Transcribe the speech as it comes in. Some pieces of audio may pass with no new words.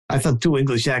I thought 2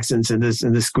 English accents in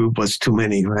this group was too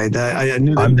many, right? I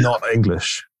knew that. I'm not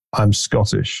English. I'm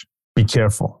Scottish. Be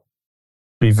careful.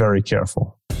 Be very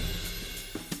careful.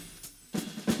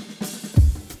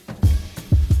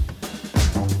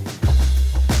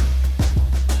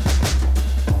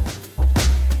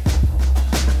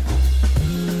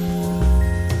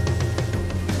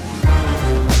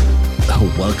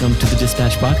 Welcome to the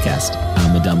Dispatch Podcast.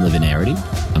 I'm Madame Livinarity.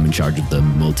 I'm in charge of the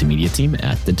multimedia team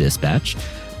at the Dispatch,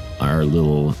 our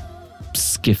little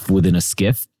skiff within a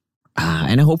skiff,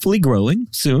 and hopefully growing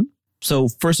soon. So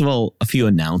first of all, a few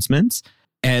announcements.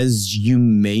 As you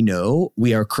may know,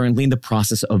 we are currently in the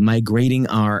process of migrating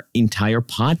our entire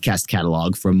podcast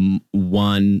catalog from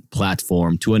one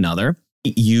platform to another.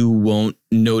 You won't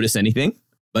notice anything.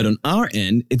 But on our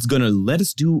end, it's going to let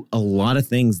us do a lot of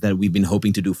things that we've been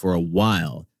hoping to do for a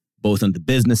while, both on the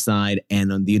business side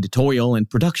and on the editorial and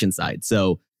production side.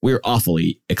 So we're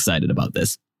awfully excited about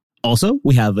this. Also,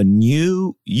 we have a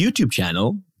new YouTube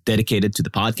channel dedicated to the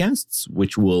podcasts,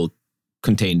 which will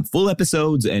contain full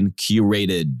episodes and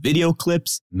curated video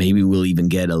clips. Maybe we'll even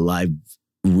get a live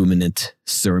ruminant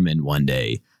sermon one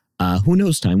day. Who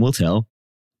knows? Time will tell.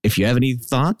 If you have any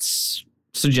thoughts,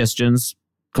 suggestions,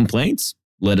 complaints,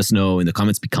 let us know in the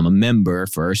comments. Become a member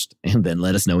first, and then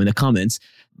let us know in the comments.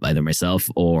 Either myself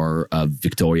or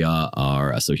Victoria,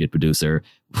 our associate producer,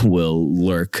 will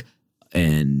lurk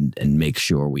and make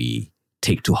sure we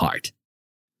take to heart.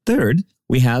 Third,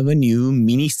 we have a new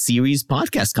mini-series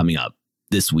podcast coming up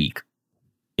this week.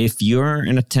 If you're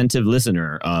an attentive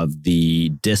listener of the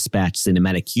Dispatch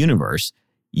cinematic universe,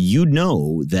 you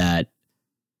know that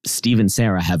Steve and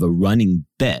Sarah have a running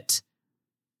bet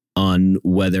on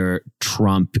whether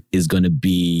Trump is going to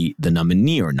be the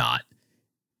nominee or not.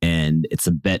 And it's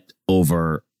a bet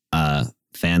over a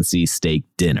fancy steak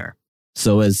dinner.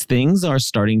 So as things are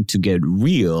starting to get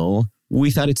real,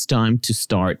 we thought it's time to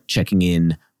start checking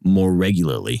in more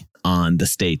regularly on the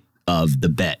state of the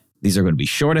bet. These are going to be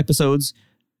short episodes.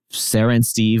 Sarah and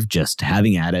Steve just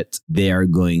having at it. They are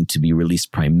going to be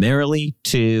released primarily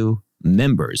to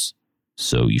members.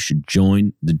 So you should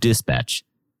join the Dispatch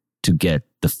to get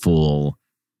the full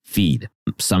feed.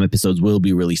 Some episodes will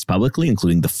be released publicly,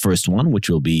 including the first one, which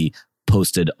will be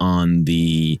posted on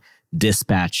the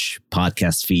Dispatch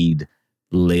podcast feed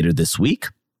later this week.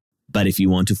 But if you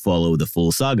want to follow the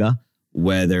full saga,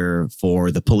 whether for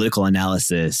the political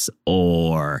analysis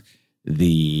or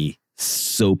the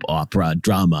soap opera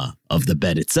drama of the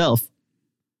bet itself,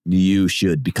 you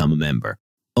should become a member.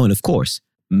 Oh, and of course,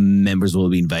 members will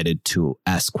be invited to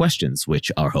ask questions,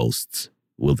 which our hosts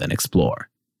will then explore.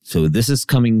 So this is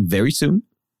coming very soon.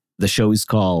 The show is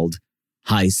called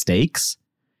High Stakes.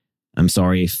 I'm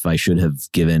sorry if I should have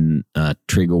given a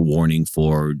trigger warning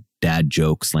for dad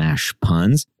joke /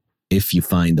 puns. If you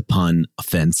find the pun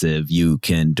offensive, you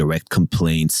can direct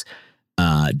complaints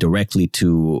directly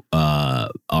to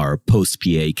our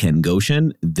post-PA Ken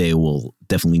Goshen. They will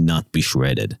definitely not be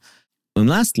shredded. And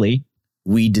lastly,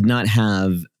 we did not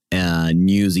have a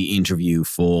newsy interview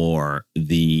for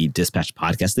the Dispatch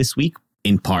podcast this week,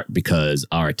 in part because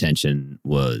our attention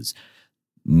was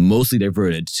mostly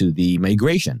diverted to the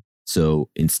migration. So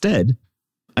instead,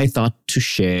 I thought to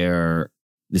share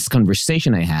this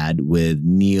conversation I had with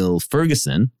Niall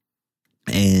Ferguson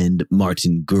and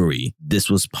Martin Gurri. This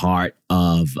was part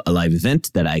of a live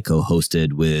event that I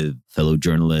co-hosted with fellow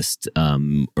journalist,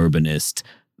 urbanist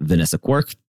Vanessa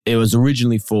Quirk. It was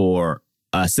originally for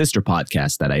a sister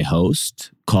podcast that I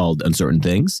host called Uncertain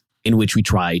Things, in which we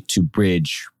try to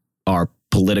bridge our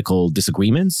political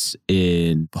disagreements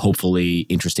in hopefully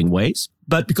interesting ways.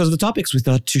 But because of the topics, we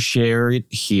thought to share it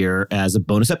here as a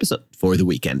bonus episode for the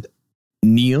weekend.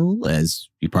 Niall, as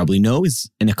you probably know, is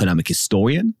an economic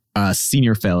historian, a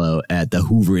senior fellow at the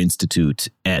Hoover Institute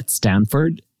at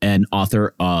Stanford, and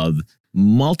author of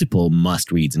multiple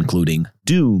must-reads, including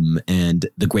Doom and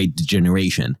The Great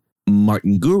Degeneration.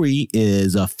 Martin Gurri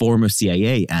is a former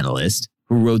CIA analyst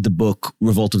who wrote the book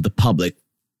Revolt of the Public,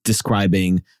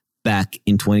 describing back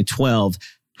in 2012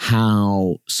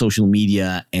 how social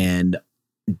media and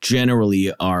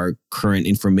generally our current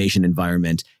information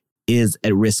environment is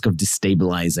at risk of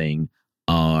destabilizing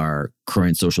our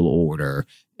current social order,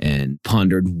 and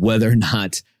pondered whether or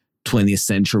not 20th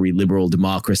century liberal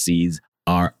democracies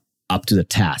are up to the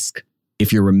task.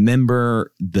 If you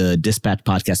remember the Dispatch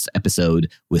podcast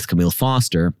episode with Camille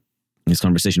Foster, his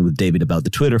conversation with David about the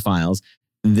Twitter files,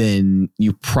 then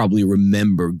you probably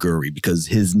remember Gurri because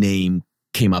his name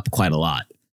came up quite a lot.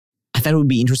 I thought it would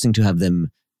be interesting to have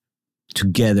them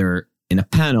together in a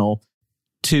panel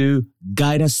to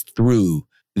guide us through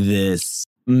this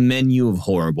menu of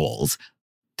horribles,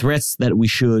 threats that we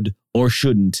should or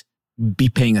shouldn't be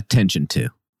paying attention to.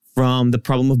 From the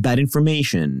problem of bad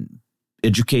information,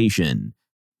 education,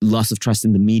 loss of trust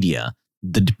in the media,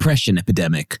 the depression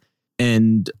epidemic,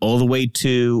 and all the way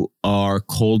to our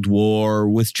Cold War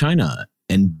with China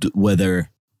and whether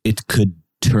it could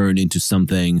turn into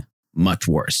something much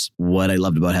worse. What I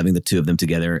loved about having the two of them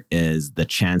together is the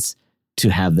chance to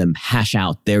have them hash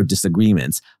out their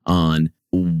disagreements on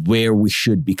where we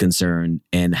should be concerned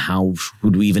and how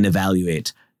should we even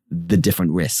evaluate the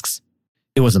different risks.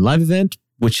 It was a live event,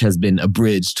 which has been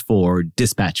abridged for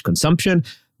dispatch consumption,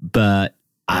 but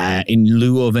in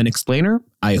lieu of an explainer,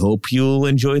 I hope you'll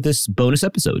enjoy this bonus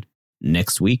episode.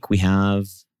 Next week, we have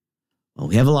a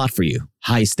lot for you.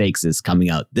 High Stakes is coming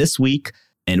out this week,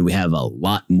 and we have a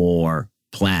lot more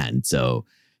planned. So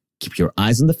keep your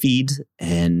eyes on the feed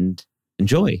and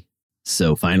enjoy.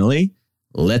 So finally,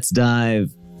 let's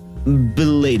dive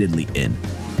belatedly in.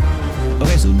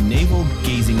 Okay, so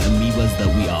navel-gazing amoebas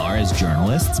that we are as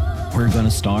journalists, we're going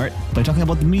to start by talking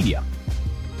about the media.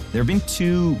 There have been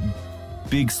two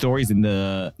big stories in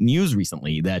the news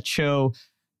recently that show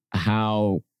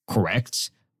how correct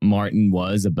Martin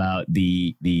was about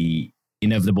the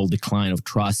inevitable decline of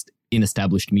trust in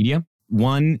established media.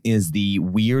 One is the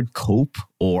weird cope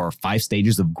or 5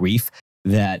 stages of grief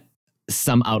that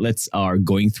some outlets are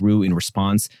going through in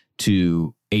response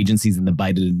to agencies in the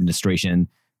Biden administration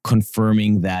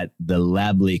confirming that the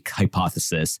lab leak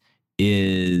hypothesis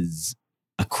is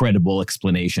a credible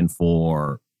explanation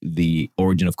for the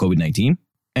origin of COVID-19.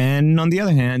 And on the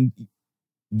other hand,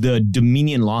 the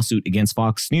Dominion lawsuit against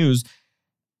Fox News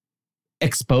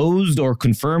exposed or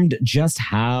confirmed just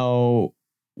how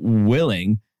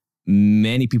willing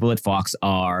many people at Fox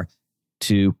are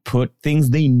to put things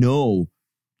they know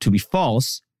to be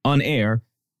false on air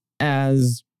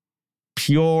as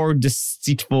pure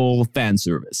deceitful fan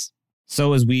service.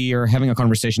 So as we are having a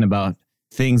conversation about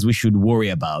things we should worry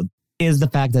about, is the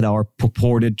fact that our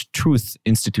purported truth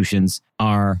institutions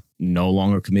are no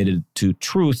longer committed to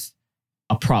truth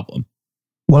a problem?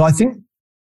 Well, I think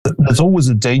there's always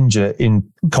a danger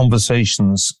in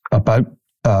conversations about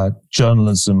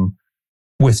journalism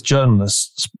with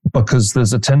journalists, because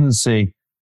there's a tendency,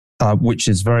 which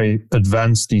is very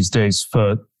advanced these days,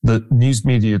 for the news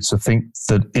media to think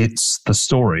that it's the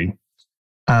story.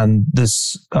 And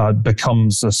this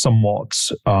becomes a somewhat,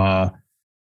 I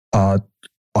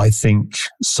think,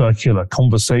 circular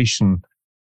conversation.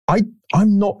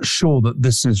 I'm not sure that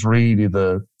this is really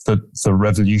the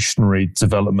revolutionary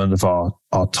development of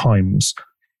our times.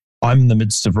 I'm in the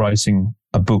midst of writing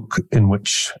a book in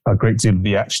which a great deal of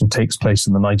the action takes place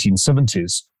in the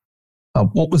 1970s.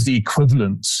 What was the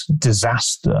equivalent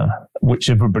disaster which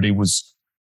everybody was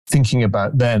thinking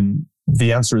about then?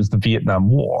 The answer is the Vietnam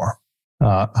War.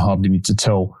 Hardly need to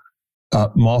tell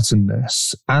Martin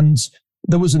this. And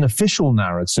there was an official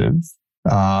narrative,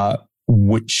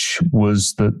 which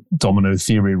was that domino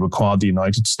theory required the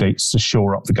United States to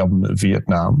shore up the government of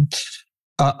Vietnam.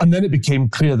 And then it became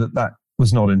clear that that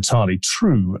was not entirely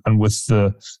true. And with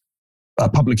the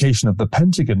publication of the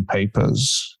Pentagon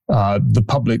Papers, the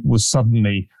public was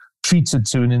suddenly treated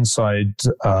to an inside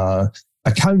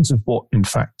account of what, in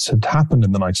fact, had happened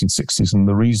in the 1960s and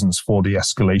the reasons for the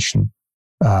escalation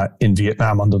in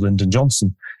Vietnam under Lyndon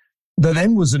Johnson. There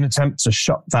then was an attempt to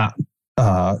shut that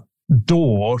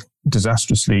door,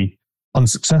 disastrously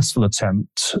unsuccessful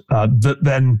attempt, that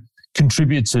then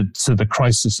contributed to the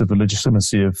crisis of the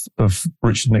legitimacy of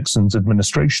Richard Nixon's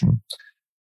administration.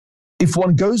 If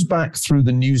one goes back through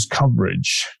the news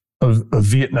coverage of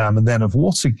Vietnam and then of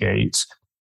Watergate,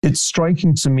 it's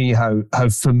striking to me how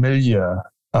familiar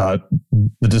the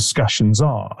discussions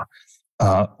are.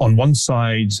 On one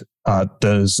side,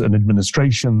 there's an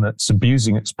administration that's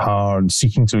abusing its power and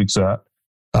seeking to exert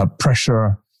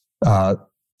pressure, not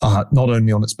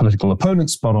only on its political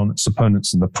opponents, but on its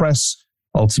opponents in the press,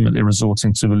 ultimately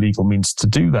resorting to illegal means to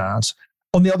do that.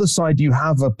 On the other side, you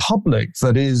have a public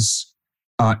that is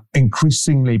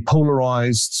increasingly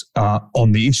polarized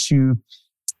on the issue,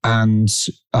 and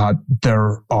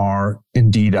there are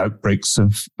indeed outbreaks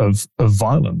of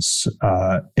violence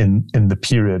in the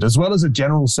period, as well as a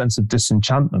general sense of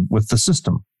disenchantment with the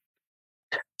system.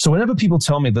 So whenever people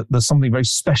tell me that there's something very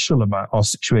special about our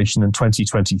situation in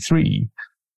 2023,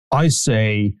 I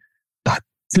say,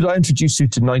 could I introduce you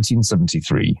to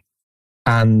 1973?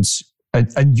 And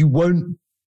you won't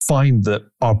find that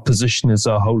our position is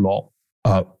a whole lot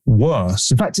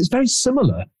worse. In fact, it's very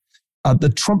similar. The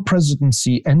Trump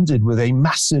presidency ended with a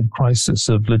massive crisis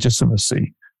of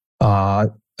legitimacy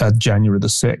at January the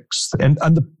 6th. And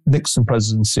the Nixon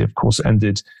presidency, of course,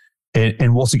 ended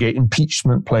in Watergate.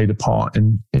 Impeachment played a part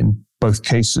in both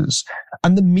cases.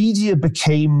 And the media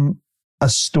became a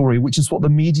story, which is what the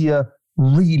media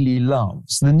really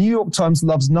loves. The New York Times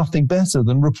loves nothing better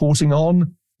than reporting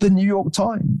on the New York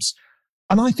Times.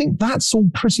 And I think that's all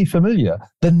pretty familiar.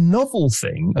 The novel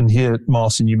thing, and here,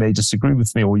 Martin, you may disagree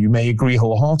with me or you may agree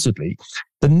wholeheartedly,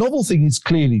 the novel thing is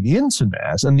clearly the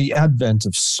internet and the advent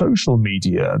of social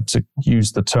media, to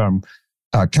use the term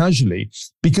casually,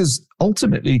 because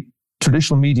ultimately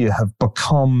traditional media have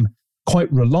become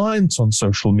quite reliant on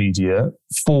social media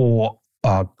for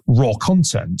raw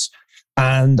content.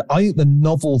 And I think the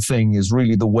novel thing is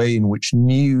really the way in which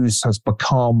news has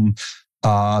become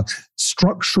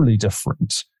structurally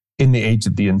different in the age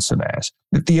of the internet.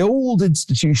 The old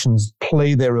institutions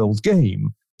play their old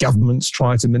game. Governments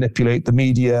try to manipulate the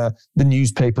media. The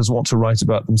newspapers want to write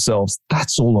about themselves.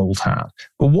 That's all old hat.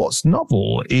 But what's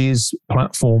novel is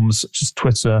platforms such as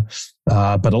Twitter,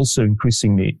 but also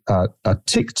increasingly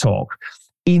TikTok,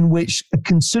 in which a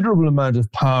considerable amount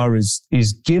of power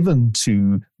is given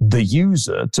to the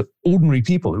user, to ordinary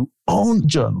people who aren't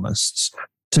journalists,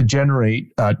 to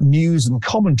generate news and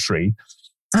commentary.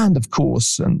 And of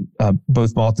course, and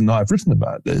both Martin and I have written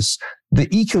about this, the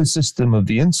ecosystem of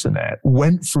the internet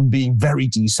went from being very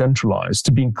decentralized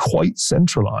to being quite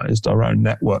centralized around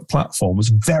network platforms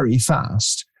very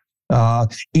fast.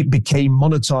 It became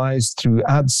monetized through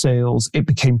ad sales. It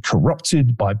became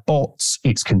corrupted by bots.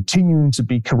 It's continuing to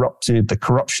be corrupted. The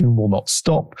corruption will not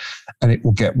stop, and it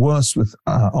will get worse with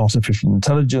artificial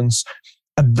intelligence.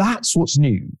 And that's what's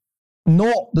new.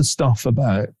 Not the stuff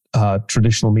about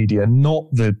traditional media, not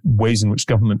the ways in which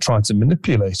government tried to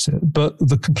manipulate it, but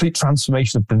the complete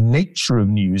transformation of the nature of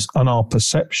news and our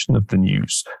perception of the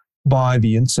news by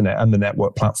the internet and the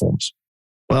network platforms.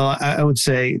 Well, I would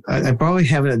say I probably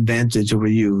have an advantage over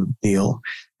you, Neil.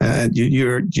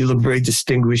 You look very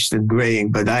distinguished and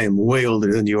graying, but I am way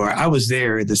older than you are. I was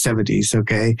there in the 70s,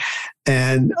 okay?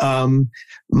 And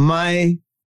my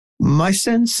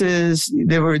sense is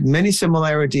there were many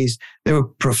similarities. There were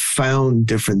profound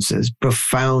differences.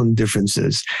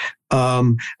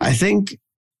 I think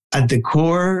at the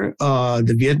core,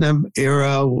 the Vietnam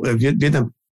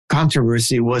Vietnam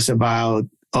controversy was about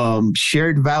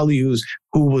shared values,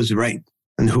 who was right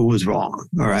and who was wrong.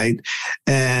 All right.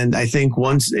 And I think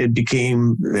once it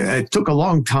took a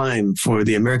long time for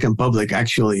the American public,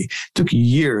 actually took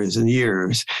years and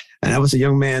years. And I was a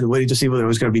young man waiting to see whether I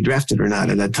was going to be drafted or not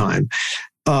at that time.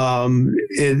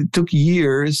 It took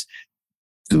years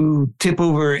to tip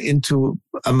over into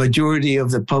a majority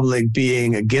of the public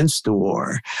being against the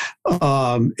war.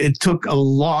 It took a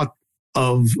lot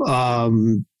of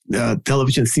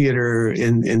television theater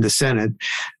in the Senate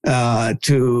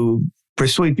to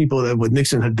persuade people that what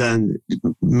Nixon had done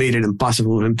made it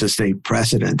impossible for him to stay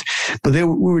president. But we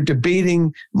were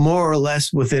debating more or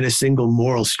less within a single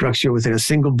moral structure, within a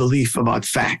single belief about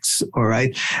facts. All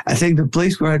right. I think the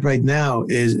place we're at right now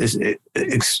is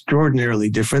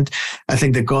extraordinarily different. I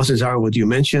think the causes are what you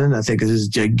mentioned. I think this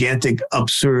gigantic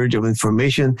upsurge of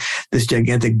information, this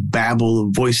gigantic babble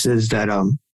of voices that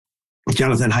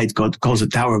Jonathan Haidt calls the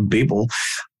Tower of Babel.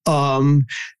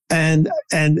 And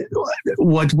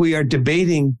what we are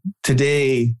debating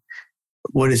today,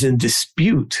 what is in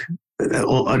dispute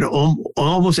on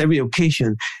almost every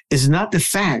occasion, is not the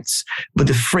facts, but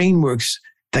the frameworks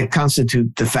that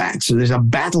constitute the facts. So there's a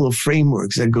battle of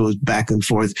frameworks that goes back and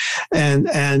forth, and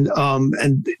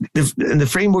the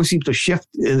framework seems to shift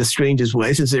in the strangest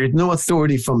way, since there's no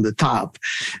authority from the top.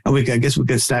 And I guess we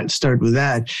can start with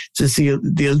that. Since the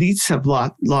elites have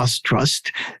lost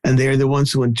trust, and they're the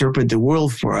ones who interpret the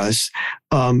world for us.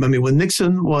 When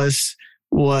Nixon was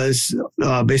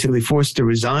basically forced to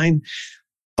resign,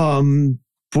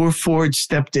 poor Ford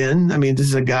stepped in. This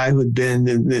is a guy who'd been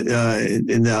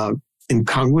in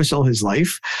Congress all his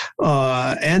life.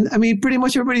 Pretty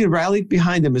much everybody rallied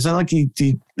behind him. It's not like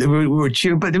we were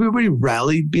cheering, but everybody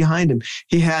rallied behind him.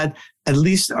 He had at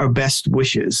least our best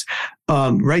wishes.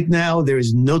 Right now, there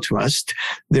is no trust.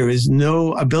 There is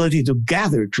no ability to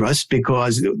gather trust,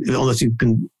 because unless you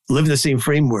can live in the same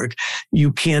framework,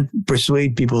 you can't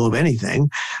persuade people of anything.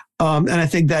 And I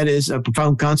think that is a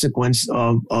profound consequence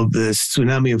of the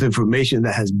tsunami of information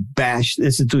that has bashed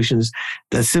institutions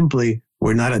that simply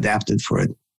were not adapted for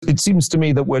it. It seems to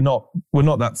me that we're not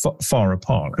that far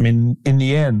apart. In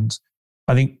the end,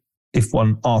 I think if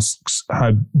one asks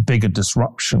how big a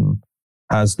disruption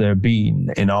has there been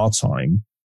in our time,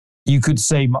 you could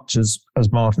say much as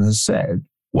Martin has said.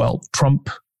 Well, Trump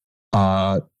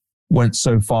went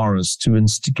so far as to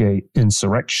instigate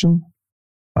insurrection,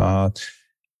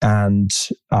 and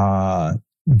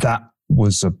that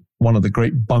was one of the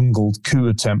great bungled coup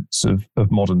attempts of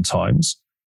modern times.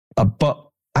 But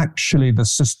actually the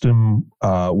system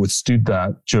withstood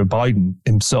that. Joe Biden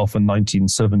himself, a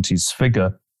 1970s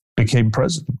figure, became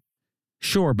president.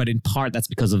 Sure, but in part that's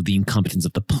because of the incompetence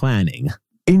of the planning.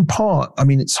 In part, I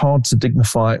mean, it's hard to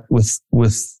dignify it with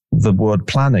the word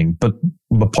planning, but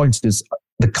the point is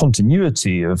the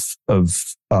continuity of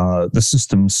the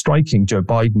system striking. Joe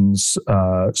Biden's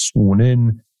sworn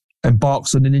in,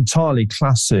 embarks on an entirely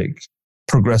classic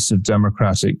progressive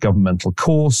democratic governmental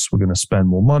course. We're going to spend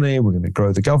more money. We're going to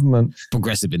grow the government.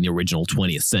 Progressive in the original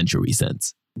 20th century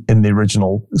sense. In the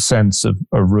original sense of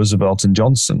Roosevelt and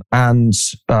Johnson, and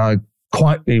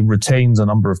quietly retains a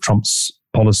number of Trump's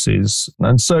policies.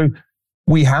 And so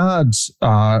we had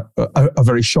a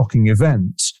very shocking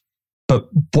event. But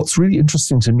what's really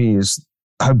interesting to me is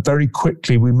how very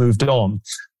quickly we moved on.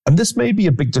 And this may be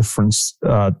a big difference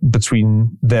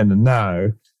between then and now.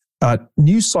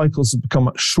 News cycles have become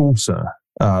much shorter.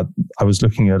 I was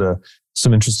looking at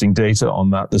some interesting data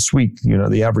on that this week. You know,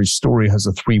 the average story has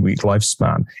a 3-week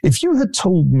lifespan. If you had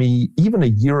told me even a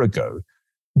year ago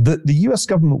that the US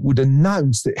government would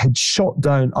announce that it had shot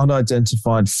down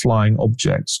unidentified flying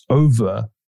objects over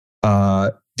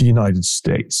the United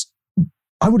States,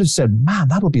 I would have said, man,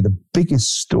 that'll be the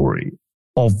biggest story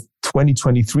of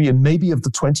 2023 and maybe of the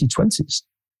 2020s.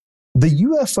 The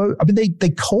UFO, I mean, they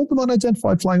called them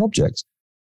unidentified flying objects.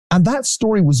 And that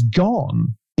story was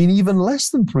gone in even less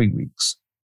than 3 weeks.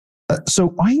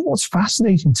 So I think what's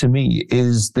fascinating to me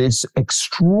is this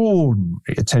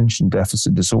extraordinary attention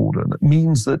deficit disorder. That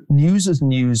means that news is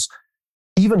news,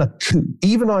 even a coup,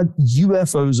 even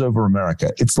UFOs over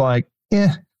America. It's like,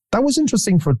 yeah, that was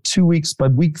interesting for 2 weeks,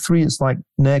 but week 3, it's like,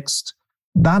 next.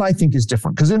 That I think is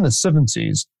different. Because in the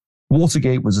 70s,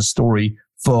 Watergate was a story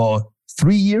for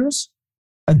 3 years.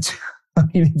 And I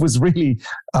mean, it was really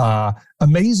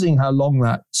amazing how long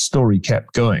that story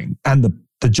kept going. And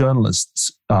the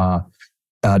journalists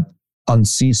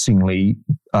unceasingly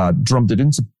drummed it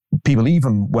into people,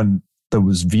 even when there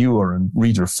was viewer and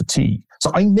reader fatigue.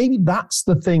 So I maybe that's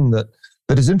the thing that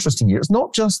is interesting here. It's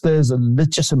not just there's a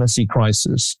legitimacy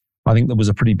crisis. I think there was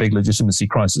a pretty big legitimacy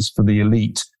crisis for the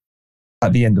elite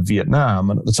at the end of Vietnam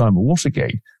and at the time of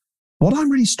Watergate. What I'm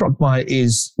really struck by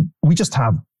is we just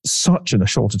have such a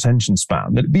short attention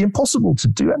span that it'd be impossible to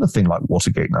do anything like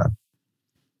Watergate now.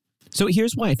 So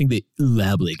here's why I think the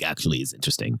lab leak actually is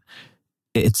interesting.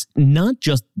 It's not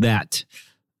just that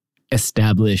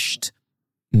established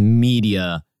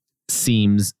media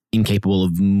seems incapable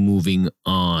of moving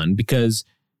on, because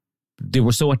they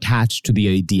were so attached to the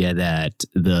idea that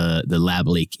the lab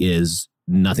leak is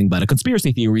nothing but a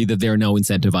conspiracy theory, that they're now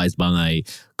incentivized by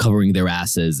covering their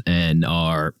asses and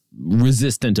are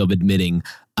resistant of admitting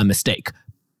a mistake.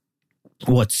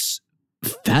 What's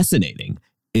fascinating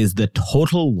is the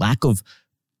total lack of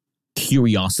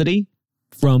curiosity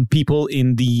from people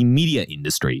in the media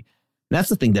industry. That's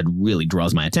the thing that really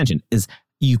draws my attention, is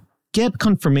you get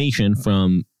confirmation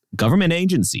from government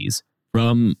agencies,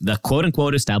 from the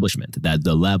quote-unquote establishment, that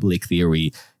the lab leak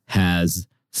theory has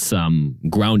some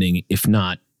grounding, if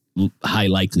not high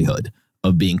likelihood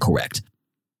of being correct.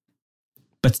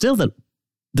 But still,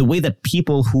 the way that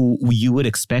people who you would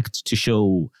expect to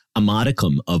show a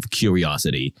modicum of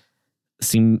curiosity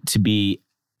seem to be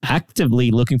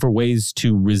actively looking for ways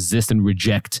to resist and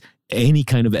reject any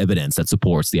kind of evidence that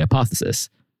supports the hypothesis.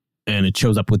 And it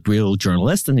shows up with real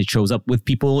journalists, and it shows up with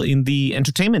people in the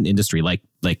entertainment industry, like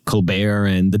Colbert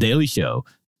and The Daily Show.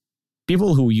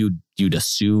 People who you'd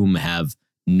assume have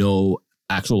no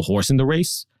actual horse in the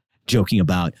race, joking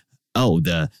about, oh,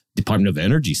 the Department of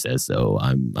Energy says so.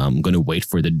 I'm going to wait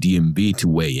for the DMV to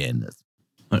weigh in.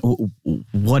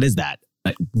 What is that?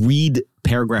 Read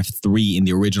paragraph 3 in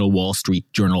the original Wall Street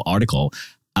Journal article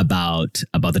about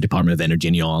the Department of Energy,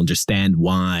 and you'll understand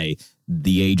why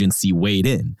the agency weighed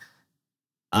in.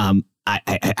 Are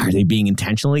they being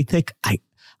intentionally thick?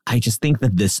 I just think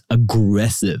that this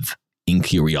aggressive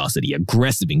incuriosity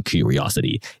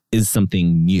is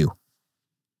something new.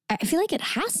 I feel like it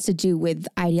has to do with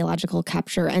ideological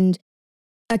capture and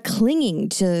a clinging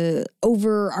to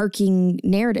overarching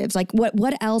narratives. Like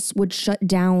what else would shut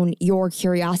down your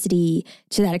curiosity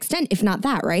to that extent, if not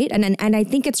that, right? And I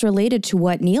think it's related to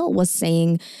what Niall was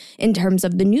saying in terms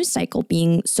of the news cycle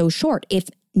being so short. If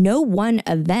no one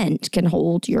event can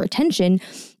hold your attention,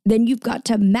 then you've got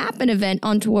to map an event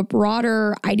onto a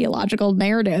broader ideological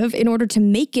narrative in order to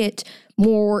make it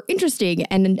more interesting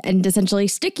and essentially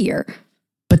stickier.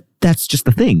 But that's just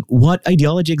the thing. What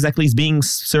ideology exactly is being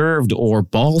served or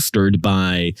bolstered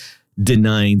by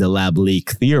denying the lab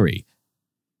leak theory?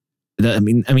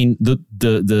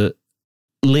 The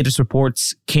latest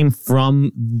reports came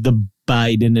from the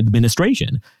Biden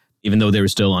administration. even though there are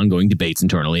still ongoing debates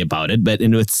internally about it. But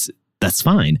that's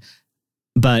fine.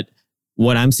 But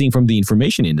what I'm seeing from the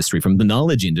information industry, from the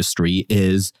knowledge industry,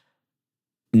 is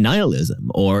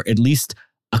nihilism, or at least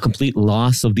a complete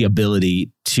loss of the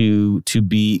ability to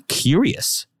be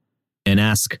curious and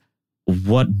ask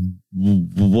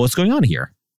what's going on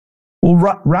here. Well,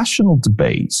 rational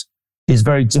debate is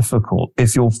very difficult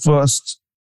if your first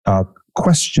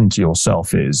question to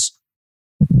yourself is,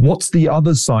 what's the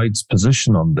other side's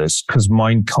position on this? Because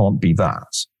mine can't be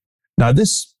that. Now,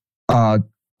 this, I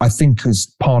think,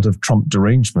 is part of Trump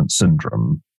derangement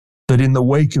syndrome, that in the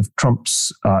wake of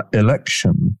Trump's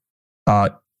election,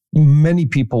 many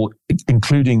people,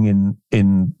 including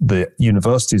in the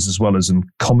universities as well as in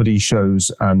comedy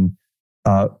shows and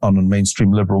on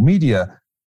mainstream liberal media,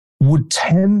 would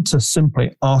tend to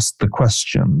simply ask the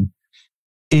question,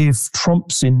 if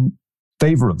Trump's in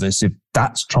favor of this, if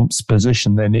that's Trump's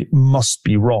position, then it must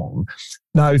be wrong.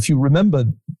 Now, if you remember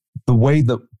the way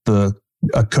that the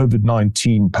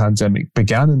COVID-19 pandemic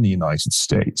began in the United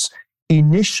States,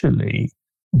 initially,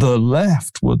 the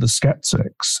left were the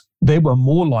skeptics. They were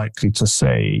more likely to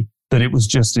say that it was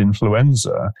just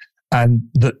influenza, and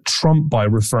that Trump, by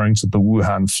referring to the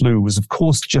Wuhan flu, was, of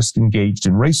course, just engaged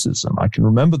in racism. I can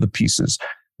remember the pieces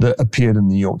that appeared in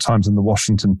the New York Times and the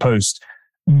Washington Post,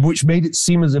 which made it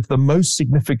seem as if the most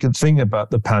significant thing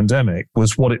about the pandemic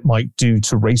was what it might do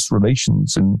to race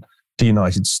relations in the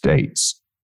United States.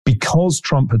 Because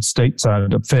Trump had staked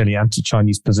out a fairly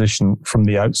anti-Chinese position from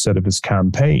the outset of his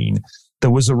campaign, there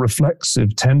was a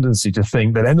reflexive tendency to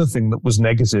think that anything that was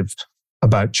negative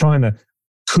about China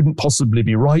couldn't possibly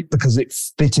be right because it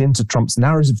fit into Trump's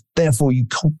narrative. Therefore, you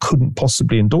couldn't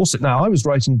possibly endorse it. Now, I was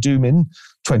writing Doom in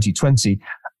 2020,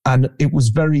 and it was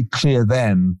very clear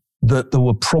then that there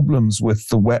were problems with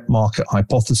the wet market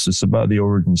hypothesis about the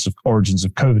origins of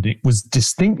COVID. It was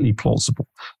distinctly plausible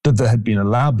that there had been a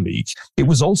lab leak. It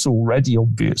was also already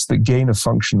obvious that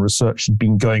gain-of-function research had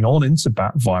been going on into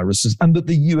bat viruses and that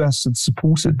the US had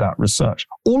supported that research.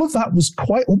 All of that was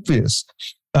quite obvious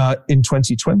in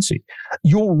 2020.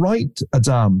 You're right,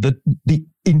 Adam, that the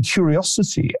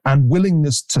incuriosity and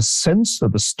willingness to censor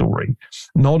the story,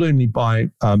 not only by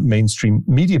mainstream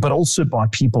media, but also by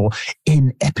people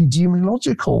in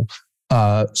epidemiological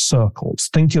circles.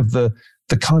 Think of the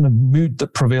kind of mood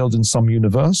that prevailed in some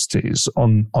universities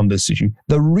on this issue.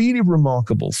 The really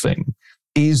remarkable thing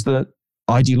is that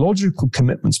ideological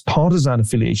commitments, partisan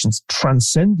affiliations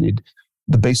transcended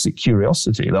the basic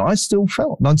curiosity that I still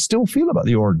felt and I still feel about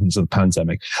the origins of the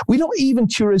pandemic. We're not even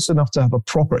curious enough to have a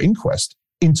proper inquest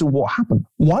into what happened.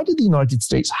 Why did the United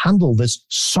States handle this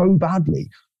so badly?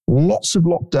 Lots of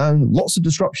lockdown, lots of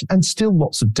disruption, and still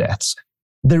lots of deaths.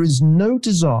 There is no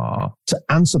desire to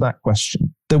answer that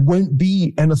question. There won't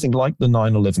be anything like the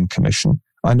 9/11 Commission.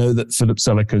 I know that Philip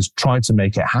Zeliko's tried to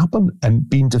make it happen and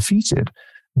been defeated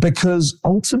because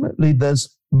ultimately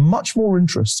there's much more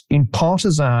interest in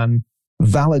partisan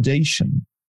validation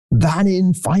than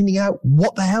in finding out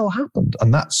what the hell happened.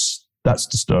 And that's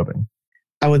disturbing.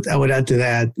 I would add to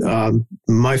that,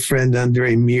 my friend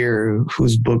Andre Mir,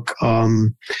 whose book,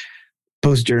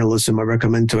 Post-Journalism, I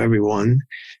recommend to everyone,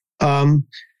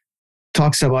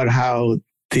 talks about how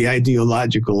the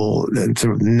ideological and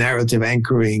sort of narrative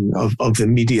anchoring of the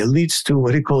media leads to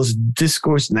what he calls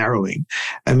discourse narrowing.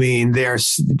 I mean,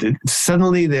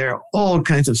 suddenly there are all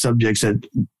kinds of subjects that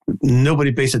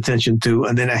nobody pays attention to,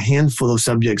 and then a handful of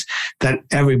subjects that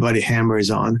everybody hammers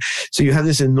on. So you have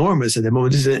this enormous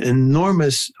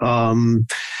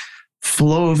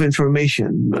flow of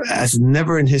information as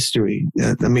never in history.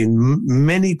 I mean,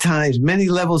 many times, many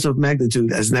levels of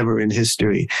magnitude as never in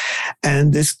history.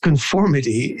 And this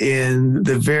conformity in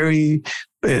the very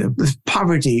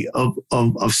poverty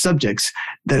of subjects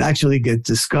that actually get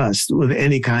discussed with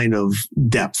any kind of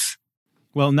depth.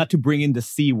 Well, not to bring in the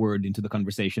C word into the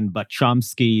conversation, but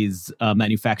Chomsky's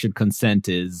manufactured consent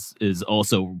is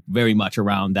also very much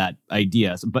around that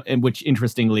idea, which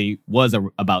interestingly was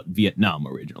about Vietnam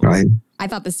originally. Right. I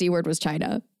thought the C word was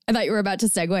China. I thought you were about to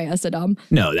segue us, Adam.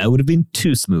 No, that would have been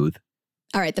too smooth.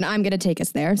 All right, then I'm going to take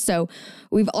us there. So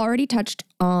we've already touched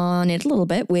on it a little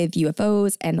bit with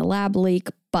UFOs and the lab leak,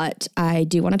 but I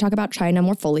do want to talk about China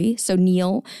more fully. So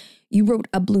Neil, you wrote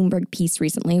a Bloomberg piece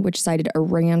recently, which cited a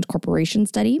Rand Corporation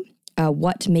study,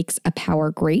 What Makes a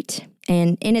Power Great?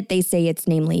 And in it, they say it's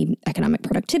namely economic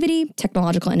productivity,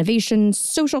 technological innovation,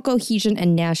 social cohesion,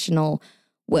 and national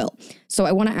will. So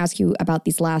I want to ask you about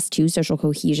these last two, social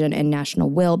cohesion and national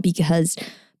will, because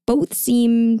both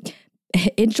seem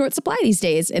in short supply these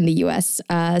days in the US.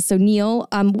 So Neil,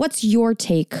 what's your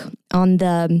take on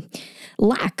the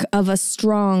lack of a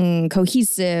strong,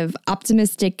 cohesive,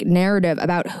 optimistic narrative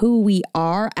about who we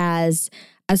are as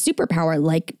a superpower?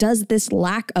 Like, does this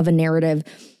lack of a narrative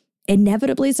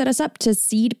inevitably set us up to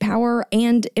cede power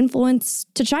and influence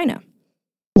to China?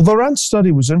 Well, the RAND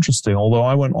study was interesting, although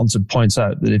I went on to point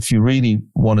out that if you really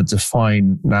want to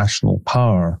define national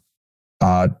power,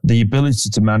 the ability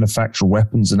to manufacture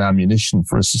weapons and ammunition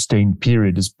for a sustained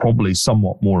period is probably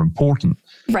somewhat more important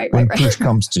when push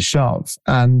comes to shove.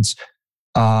 And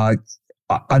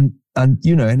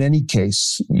you know, in any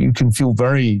case, you can feel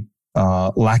very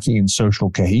lacking in social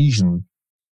cohesion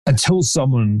until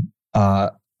someone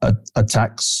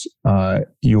attacks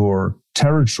your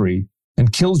territory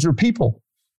and kills your people.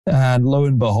 And lo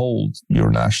and behold, your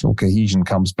national cohesion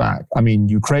comes back. I mean,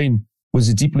 Ukraine was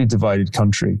a deeply divided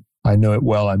country. I know it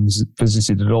well. I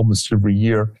visited it almost every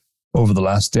year over the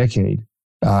last decade.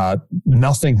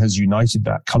 Nothing has united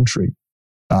that country,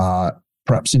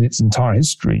 perhaps in its entire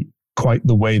history, quite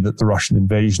the way that the Russian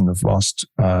invasion of last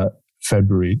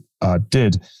February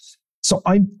did. So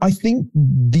I think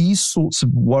these sorts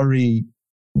of worry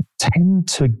tend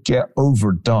to get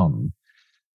overdone.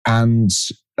 And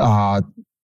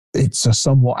it's a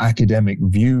somewhat academic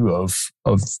view of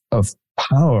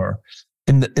power.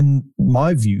 In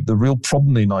my view, the real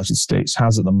problem the United States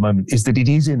has at the moment is that it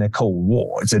is in a Cold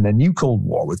War. It's in a new Cold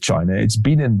War with China. It's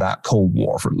been in that Cold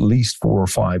War for at least 4 or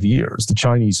 5 years. The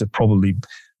Chinese have probably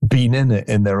been in it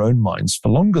in their own minds for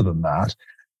longer than that.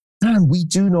 And we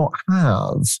do not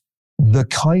have the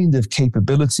kind of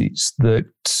capabilities that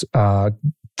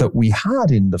we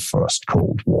had in the first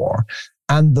Cold War.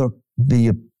 And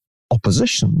the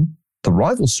opposition, the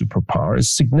rival superpower, is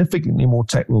significantly more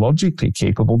technologically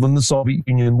capable than the Soviet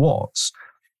Union was.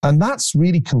 And that's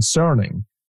really concerning.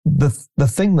 The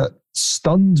thing that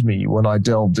stunned me when I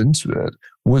delved into it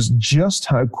was just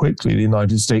how quickly the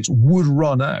United States would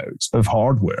run out of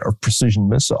hardware, of precision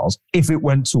missiles, if it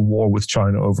went to war with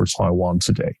China over Taiwan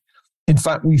today. In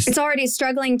fact, it's already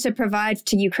struggling to provide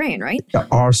to Ukraine, right?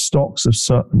 Our stocks of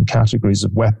certain categories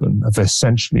of weapon have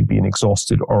essentially been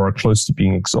exhausted or are close to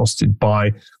being exhausted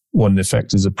by what in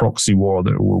effect is a proxy war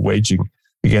that we're waging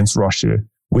against Russia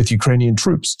with Ukrainian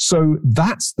troops. So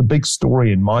that's the big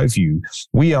story in my view.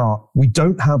 We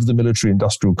don't have the military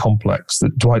industrial complex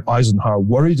that Dwight Eisenhower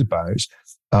worried about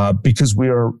because we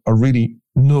are really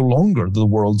no longer the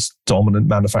world's dominant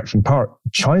manufacturing power.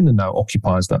 China now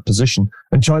occupies that position,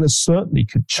 and China certainly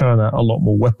could churn out a lot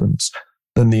more weapons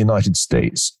than the United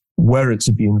States were it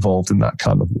to be involved in that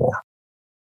kind of war.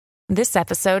 This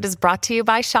episode is brought to you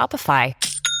by Shopify.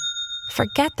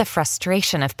 Forget the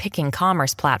frustration of picking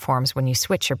commerce platforms when you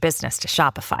switch your business to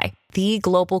Shopify, the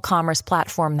global commerce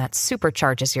platform that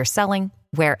supercharges your selling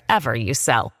wherever you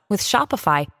sell. With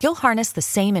Shopify, you'll harness the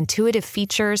same intuitive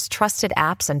features, trusted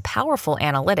apps, and powerful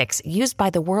analytics used by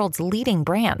the world's leading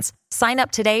brands. Sign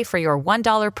up today for your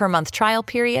 $1 per month trial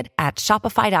period at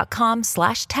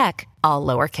shopify.com/tech, all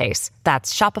lowercase.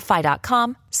 That's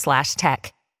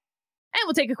shopify.com/tech. And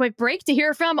we'll take a quick break to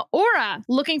hear from Aura.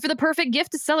 Looking for the perfect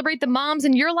gift to celebrate the moms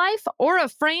in your life? Aura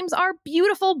frames are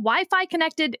beautiful Wi-Fi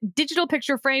connected digital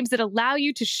picture frames that allow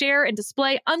you to share and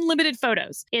display unlimited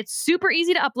photos. It's super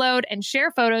easy to upload and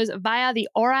share photos via the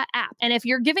Aura app. And if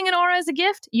you're giving an Aura as a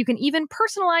gift, you can even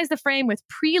personalize the frame with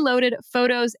preloaded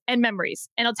photos and memories.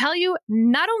 And I'll tell you,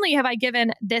 not only have I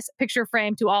given this picture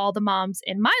frame to all the moms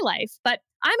in my life, but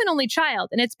I'm an only child,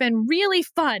 and it's been really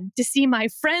fun to see my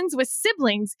friends with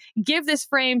siblings give this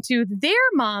frame to their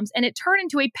moms, and it turned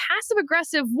into a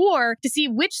passive-aggressive war to see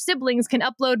which siblings can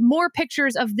upload more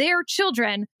pictures of their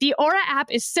children. The Aura app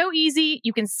is so easy.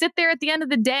 You can sit there at the end of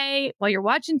the day while you're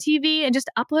watching TV and just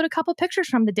upload a couple pictures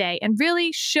from the day and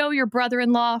really show your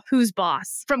brother-in-law who's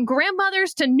boss. From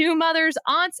grandmothers to new mothers,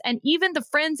 aunts, and even the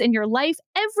friends in your life,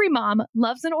 every mom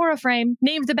loves an Aura frame.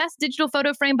 Named the best digital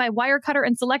photo frame by Wirecutter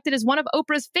and selected as one of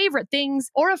Oprah's favorite things,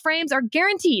 Aura frames are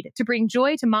guaranteed to bring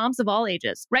joy to moms of all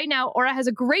ages. Right now, Aura has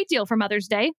a great deal for Mother's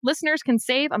Day. Listeners can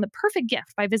save on the perfect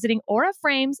gift by visiting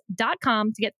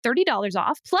auraframes.com to get $30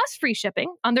 off, plus free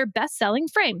shipping on their best-selling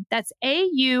frame. That's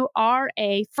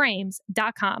AURA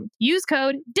frames.com. Use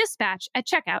code DISPATCH at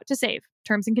checkout to save.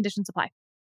 Terms and conditions apply.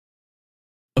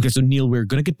 Okay, so Neil, we're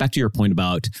going to get back to your point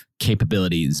about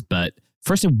capabilities, but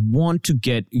first I want to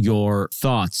get your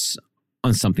thoughts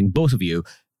on something, both of you,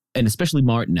 and especially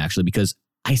Martin, actually, because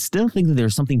I still think that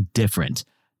there's something different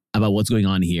about what's going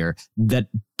on here that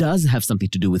does have something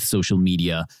to do with social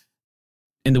media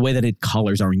and the way that it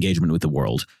colors our engagement with the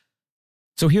world.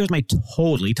 So here's my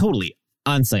totally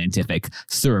unscientific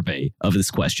survey of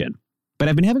this question. But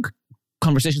I've been having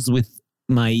conversations with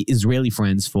my Israeli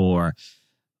friends for,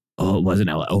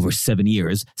 over 7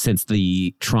 years since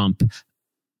the Trump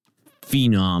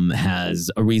phenom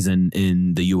has arisen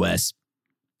in the U.S.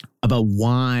 about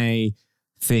why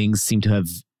things seem to have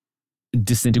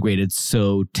disintegrated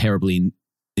so terribly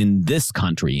in this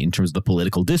country in terms of the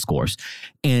political discourse.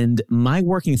 And my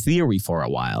working theory for a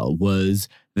while was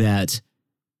that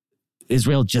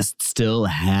Israel just still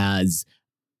has,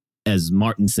 as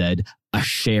Martin said, a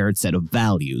shared set of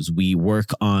values. We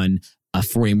work on a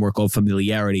framework of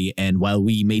familiarity, and while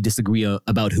we may disagree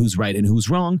about who's right and who's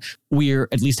wrong, we're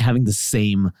at least having the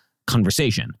same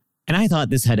conversation. And I thought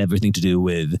this had everything to do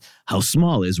with how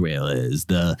small Israel is,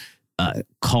 the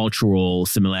cultural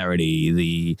similarity,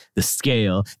 the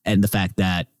scale, and the fact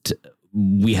that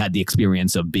we had the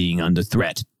experience of being under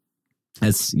threat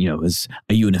as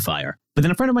a unifier. But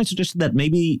then a friend of mine suggested that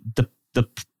maybe the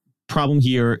problem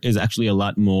here is actually a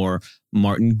lot more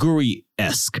Martin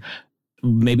Gurri-esque.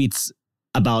 Maybe it's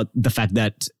about the fact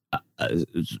that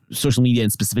social media,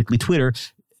 and specifically Twitter,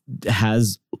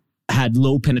 has had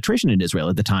low penetration in Israel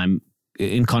at the time,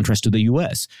 in contrast to the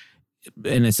US.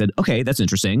 And I said, okay, that's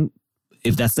interesting.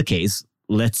 If that's the case,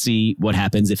 let's see what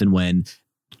happens if and when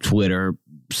Twitter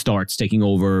starts taking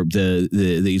over the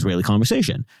Israeli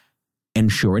conversation.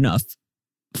 And sure enough,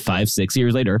 5-6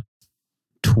 years later,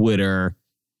 Twitter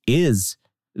is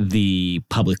the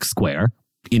public square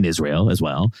in Israel as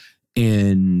well.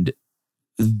 And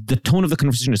the tone of the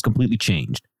conversation has completely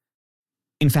changed.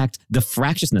 In fact, the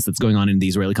fractiousness that's going on in the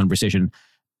Israeli conversation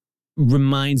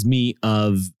reminds me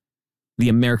of the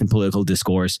American political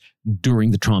discourse during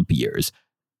the Trump years.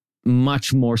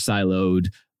 Much more siloed,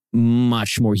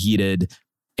 much more heated,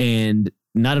 and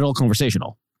not at all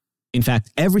conversational. In fact,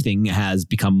 everything has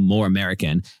become more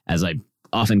American, as I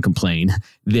often complain.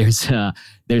 There's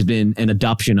been an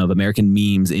adoption of American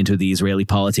memes into the Israeli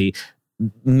polity,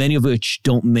 many of which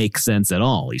don't make sense at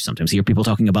all. You sometimes hear people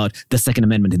talking about the Second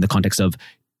Amendment in the context of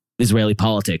Israeli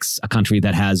politics, a country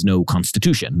that has no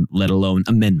constitution, let alone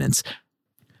amendments.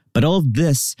 But all of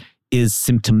this is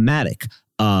symptomatic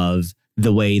of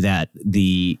the way that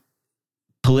the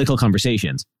political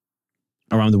conversations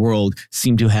around the world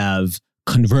seem to have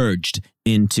converged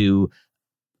into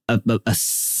a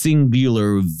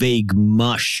singular, vague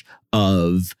mush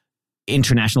of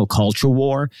international culture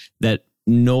war that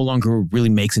no longer really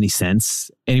makes any sense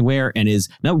anywhere and is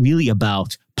not really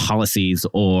about policies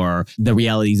or the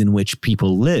realities in which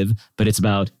people live, but it's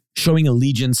about showing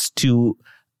allegiance to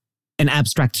an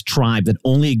abstract tribe that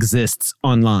only exists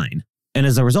online. And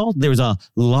as a result, there's a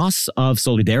loss of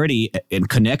solidarity and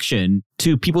connection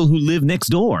to people who live next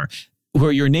door, who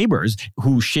are your neighbors,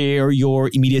 who share your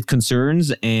immediate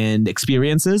concerns and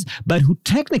experiences, but who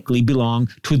technically belong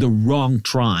to the wrong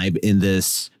tribe in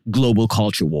this global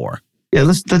culture war. Yeah,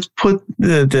 let's put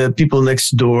the people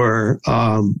next door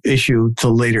issue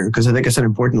till later, because I think it's an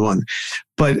important one.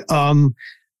 But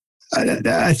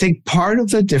I think part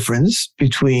of the difference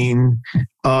between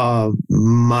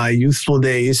my youthful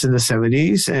days in the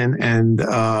 70s and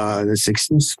the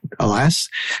 60s, alas,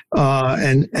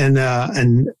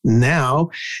 and now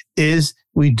is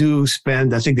we do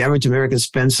spend, I think the average American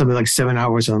spends something like 7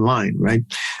 hours online, right?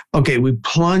 Okay, we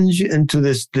plunge into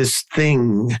this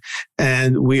thing,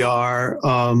 and we are,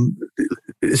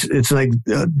 it's like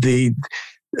the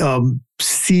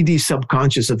seedy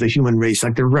subconscious of the human race,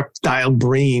 like the reptile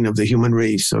brain of the human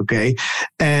race, okay?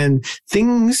 And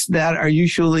things that are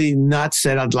usually not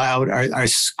said out loud are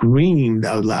screamed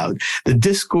out loud. The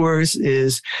discourse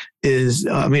is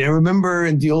I mean, I remember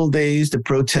in the old days,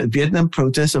 the Vietnam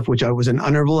protests, of which I was an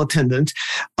honorable attendant.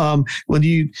 When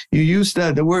you used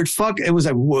the word fuck, it was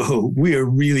like, whoa, we are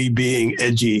really being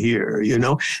edgy here, you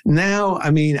know? Now, I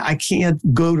mean, I can't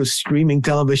go to streaming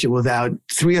television without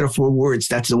 3 out of 4 words.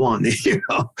 That's the one, you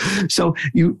know? So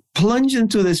you plunge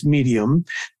into this medium.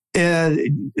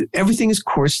 Everything is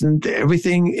coarsened.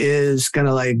 Everything is kind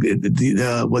of like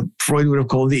what Freud would have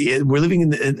called the id. We're living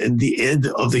in the id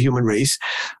of the human race.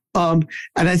 And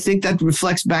I think that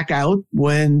reflects back out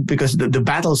because the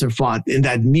battles are fought in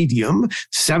that medium.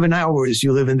 7 hours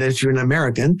you live in that if you're an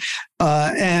American.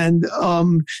 And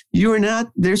you're not,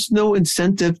 there's no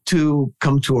incentive to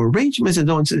come to arrangements. And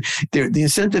the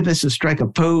incentive is to strike a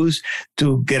pose,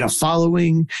 to get a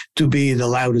following, to be the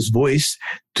loudest voice,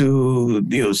 to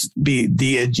be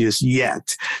the edgiest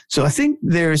yet. So I think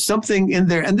there's something in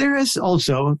there. And there is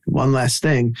also one last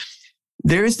thing.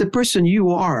 There is the person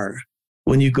you are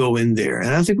when you go in there. And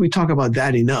I don't think we talk about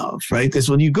that enough, right? Because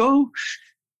when you go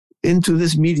into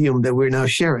this medium that we're now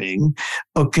sharing,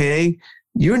 okay,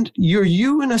 you're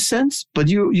you in a sense, but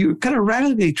you kind of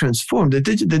radically transformed. The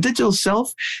digital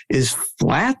self is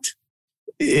flat.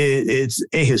 It's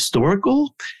ahistorical.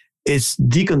 It's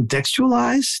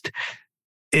decontextualized.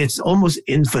 It's almost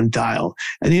infantile.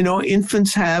 And,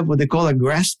 infants have what they call a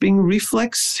grasping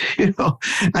reflex.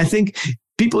 I think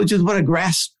people just want to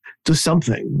grasp to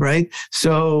something, right?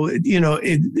 So,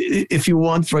 if you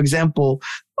want, for example,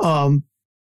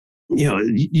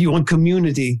 you want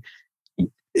community,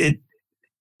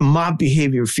 mob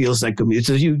behavior feels like community.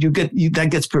 So that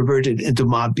gets perverted into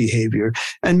mob behavior,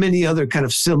 and many other kind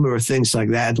of similar things like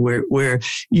that, where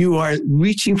you are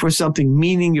reaching for something,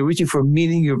 meaning, you're reaching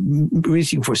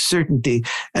for certainty,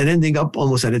 and ending up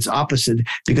almost at its opposite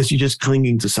because you're just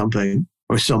clinging to something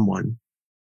or someone.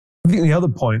 I think the other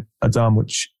point, Adam,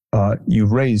 which you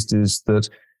raised, is that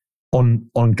on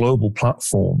global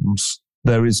platforms,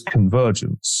 there is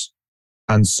convergence.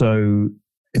 And so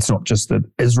it's not just that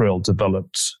Israel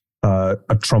developed a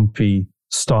Trumpy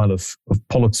style of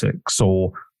politics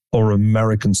or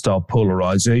American style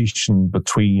polarization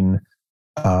between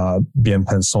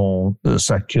bien-pensant,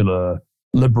 secular,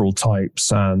 liberal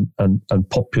types and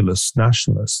populist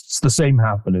nationalists. The same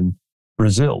happened in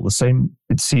Brazil. The same,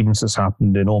 it seems, has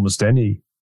happened in almost any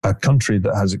country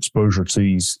that has exposure to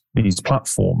these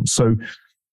platforms. So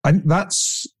I think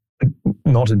that's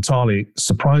not entirely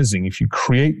surprising. If you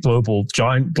create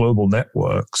giant global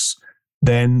networks,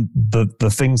 then the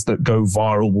things that go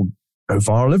viral will go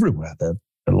viral everywhere. They're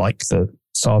like the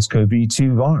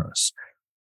SARS-CoV-2 virus.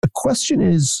 The question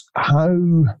is,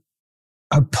 how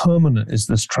permanent is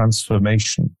this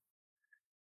transformation?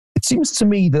 It seems to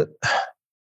me that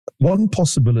one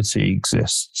possibility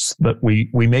exists that we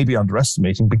may be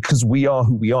underestimating, because we are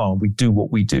who we are and we do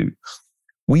what we do.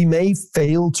 We may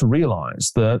fail to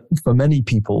realize that for many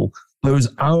people, those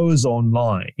hours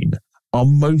online are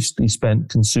mostly spent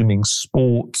consuming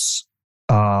sports,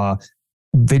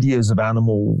 videos of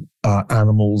animals,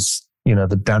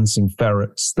 the dancing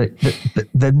ferrets.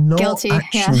 They're not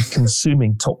actually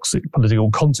consuming toxic political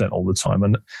content all the time.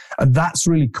 And that's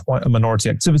really quite a minority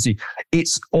activity.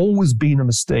 It's always been a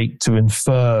mistake to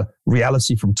infer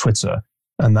reality from Twitter.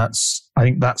 And I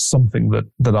think that's something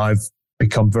that I've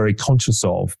become very conscious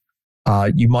of.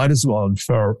 You might as well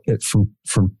infer it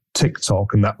from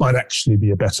TikTok, and that might actually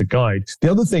be a better guide. The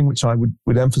other thing which I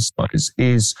would emphasize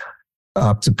is,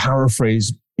 to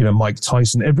paraphrase, Mike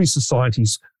Tyson, every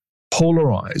society's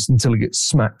polarized until it gets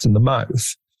smacked in the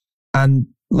mouth. And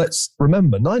let's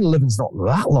remember, 9/11 is not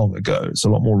that long ago. It's a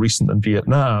lot more recent than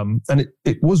Vietnam. And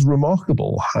it was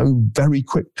remarkable how very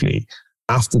quickly,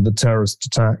 after the terrorist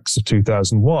attacks of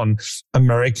 2001,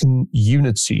 American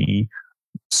unity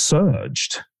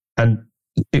surged, and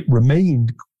it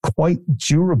remained quite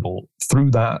durable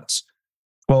through that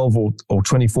 12 or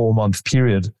 24-month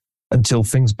period until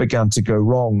things began to go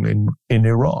wrong in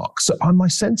Iraq. So my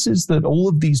sense is that all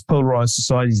of these polarized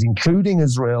societies, including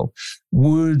Israel,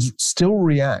 would still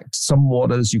react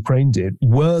somewhat as Ukraine did,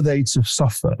 were they to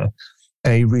suffer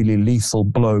a really lethal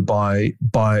blow by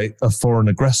a foreign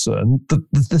aggressor. And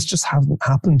this just hasn't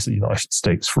happened to the United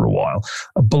States for a while.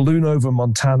 A balloon over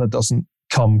Montana doesn't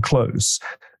come close.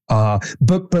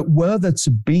 But were there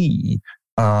to be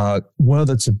a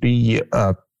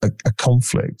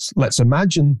conflict, let's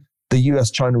imagine the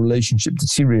US-China relationship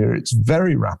deteriorates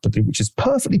very rapidly, which is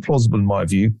perfectly plausible in my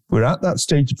view. We're at that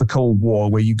stage of the Cold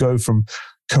War where you go from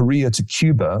Korea to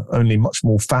Cuba only much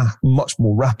more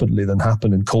rapidly than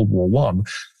happened in Cold War I.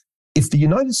 If the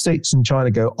United States and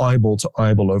China go eyeball to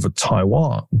eyeball over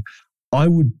Taiwan, I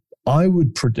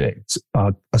would predict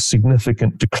a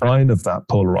significant decline of that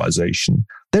polarization.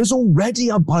 There's already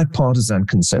a bipartisan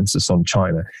consensus on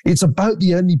China. It's about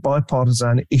the only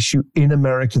bipartisan issue in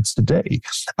America today.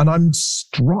 And I'm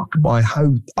struck by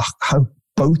how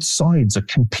both sides are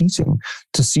competing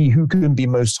to see who can be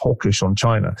most hawkish on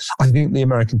China. I think the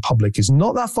American public is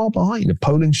not that far behind. The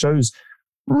polling shows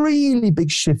really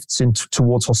big shifts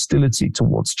towards hostility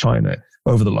towards China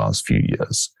over the last few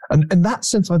years. And in that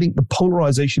sense, I think the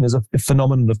polarization is a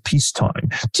phenomenon of peacetime,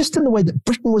 just in the way that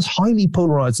Britain was highly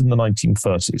polarized in the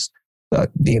 1930s.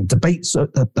 The debates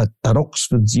at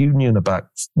Oxford's Union about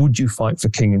would you fight for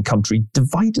king and country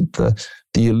divided the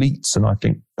elites, and I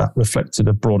think that reflected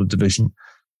a broader division.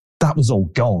 That was all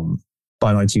gone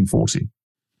by 1940.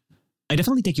 I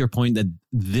definitely take your point that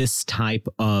this type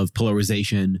of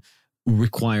polarization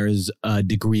requires a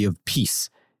degree of peace.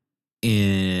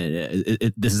 And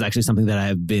this is actually something that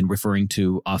I've been referring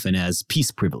to often as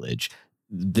peace privilege,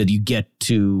 that you get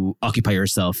to occupy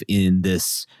yourself in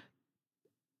this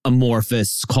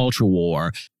amorphous culture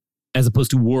war as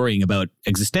opposed to worrying about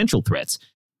existential threats.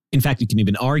 In fact, you can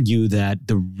even argue that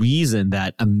the reason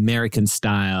that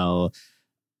American-style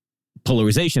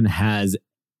polarization has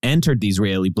entered the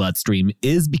Israeli bloodstream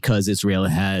is because Israel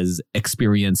has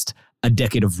experienced a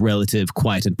decade of relative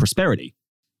quiet and prosperity.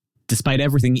 Despite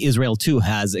everything, Israel too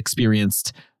has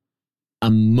experienced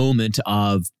a moment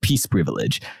of peace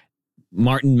privilege.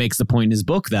 Martin makes the point in his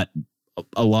book that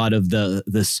a lot of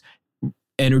this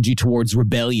energy towards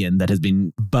rebellion that has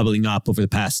been bubbling up over the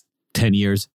past 10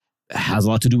 years has a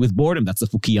lot to do with boredom. That's the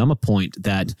Fukuyama point,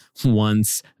 that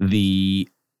once the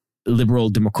liberal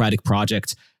democratic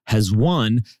project has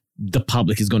won, the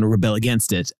public is going to rebel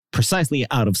against it, precisely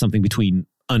out of something between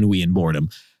ennui and boredom.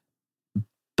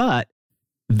 But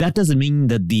that doesn't mean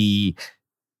that the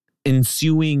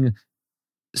ensuing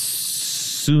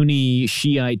Sunni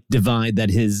Shiite divide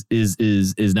that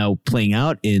is now playing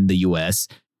out in the US,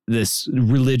 this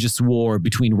religious war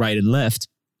between right and left,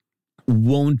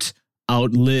 won't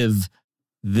outlive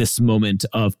this moment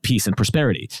of peace and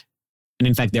prosperity. And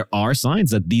in fact, there are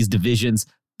signs that these divisions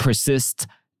persist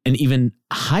and even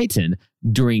heighten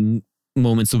during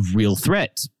moments of real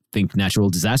threat. Think natural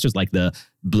disasters like the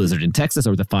blizzard in Texas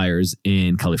or the fires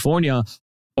in California,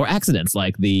 or accidents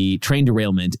like the train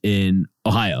derailment in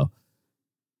Ohio.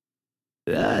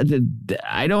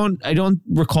 I don't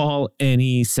recall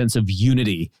any sense of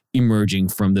unity emerging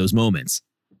from those moments.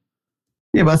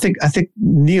 Yeah, but I think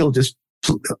Niall just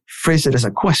phrased it as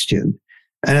a question,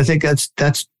 and I think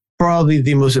that's probably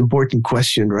the most important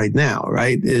question right now.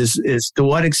 Right? Is to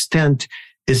what extent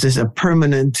is this a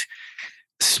permanent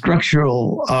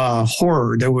structural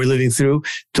horror that we're living through?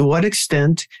 To what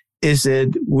extent is it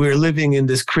we're living in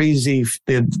this crazy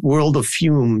world of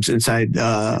fumes inside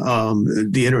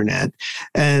the internet?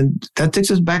 And that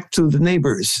takes us back to the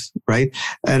neighbors, right?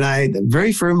 And I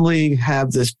very firmly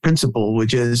have this principle,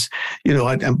 which is,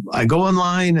 I go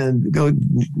online and go.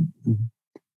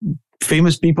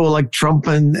 Famous people like Trump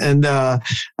and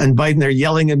Biden are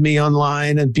yelling at me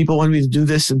online, and people want me to do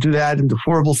this and do that, and the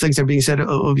horrible things are being said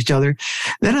of each other.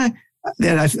 Then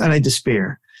I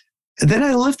despair. And then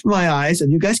I lift my eyes,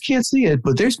 and you guys can't see it,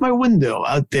 but there's my window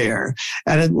out there.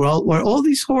 And where all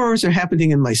these horrors are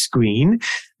happening in my screen,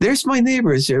 there's my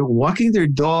neighbors. They're walking their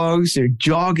dogs, they're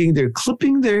jogging, they're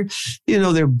clipping their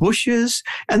bushes,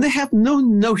 and they have no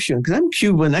notion. Because I'm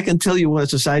Cuban, I can tell you when a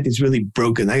society is really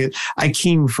broken. I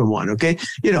came from one, okay?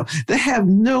 They have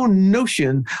no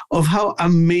notion of how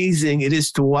amazing it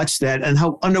is to watch that and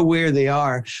how unaware they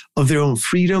are of their own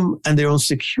freedom and their own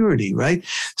security, right?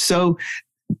 So,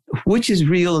 which is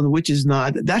real and which is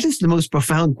not? That is the most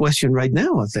profound question right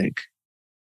now, I think.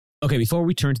 Okay, before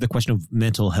we turn to the question of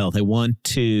mental health, I want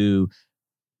to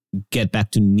get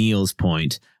back to Niall's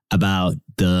point about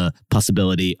the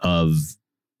possibility of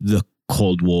the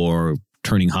Cold War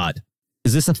turning hot.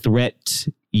 Is this a threat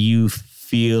you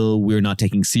feel we're not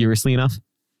taking seriously enough?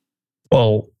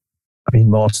 Well,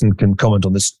 Martin can comment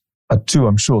on this too,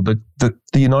 I'm sure. The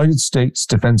United States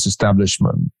defense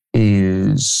establishment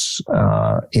is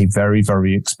a very,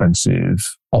 very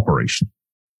expensive operation.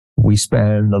 We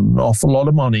spend an awful lot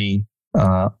of money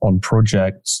on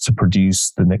projects to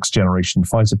produce the next generation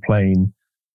fighter plane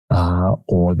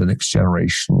or the next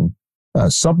generation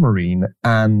submarine.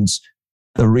 And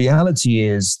the reality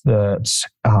is that,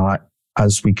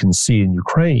 as we can see in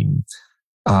Ukraine,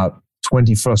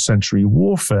 21st century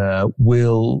warfare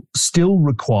will still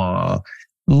require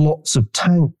lots of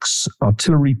tanks,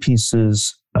 artillery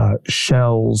pieces,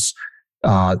 shells,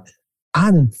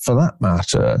 and for that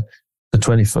matter, the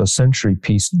 21st century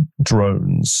peace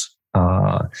drones,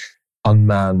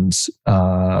 unmanned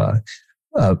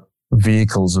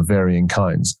vehicles of varying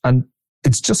kinds. And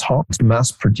it's just hard to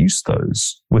mass produce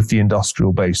those with the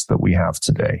industrial base that we have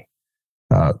today.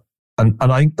 And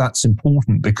I think that's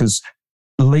important because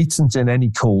latent in any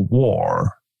Cold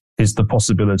War is the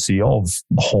possibility of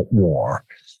hot war.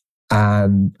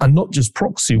 And not just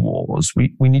proxy wars.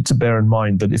 We need to bear in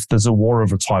mind that if there's a war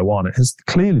over Taiwan, it has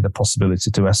clearly the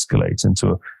possibility to escalate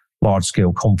into a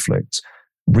large-scale conflict,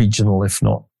 regional if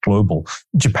not global.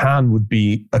 Japan would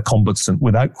be a combatant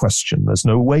without question. There's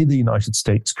no way the United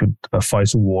States could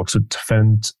fight a war to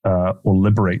defend or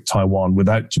liberate Taiwan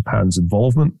without Japan's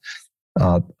involvement.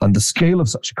 And the scale of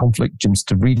such a conflict, Jim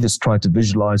Stavridis tried to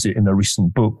visualize it in a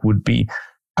recent book, would be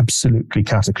absolutely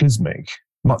cataclysmic.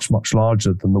 Much, much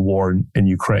larger than the war in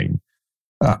Ukraine.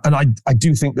 And I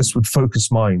do think this would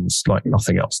focus minds like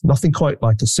nothing else. Nothing quite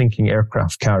like a sinking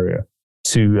aircraft carrier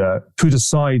to put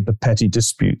aside the petty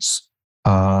disputes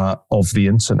of the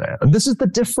internet. And this is the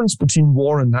difference between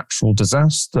war and natural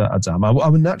disaster, Adam.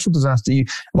 A natural disaster,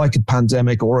 like a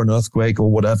pandemic or an earthquake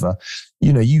or whatever,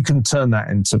 you can turn that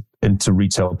into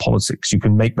retail politics. You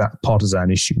can make that a partisan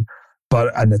issue.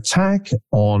 But an attack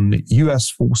on US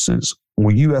forces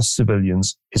or US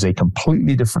civilians is a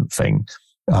completely different thing.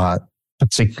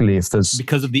 particularly if there's...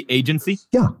 Because of the agency?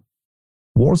 Yeah.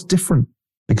 War's different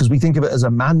because we think of it as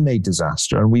a man-made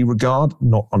disaster and we regard,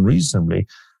 not unreasonably,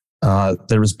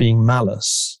 there as being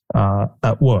malice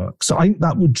at work. So I think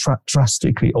that would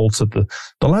drastically alter the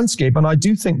landscape. And I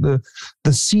do think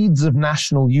the seeds of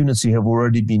national unity have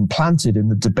already been planted in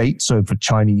the debates over the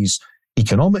Chinese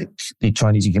economic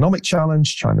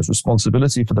challenge, China's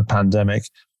responsibility for the pandemic.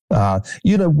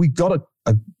 We've got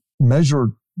a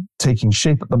measure taking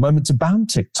shape at the moment to ban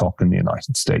TikTok in the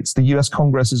United States. The US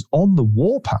Congress is on the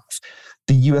warpath.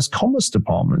 The US Commerce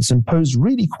Department has imposed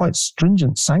really quite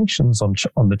stringent sanctions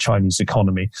on the Chinese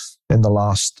economy in the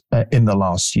last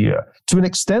year, to an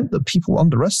extent that people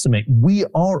underestimate. We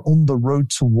are on the road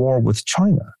to war with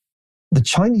China. The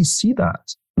Chinese see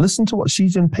that. Listen to what Xi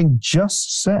Jinping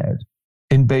just said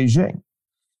in Beijing.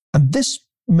 And this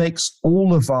makes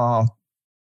all of our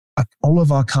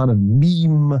kind of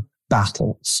meme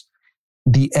battles,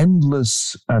 the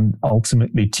endless and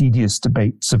ultimately tedious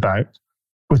debates about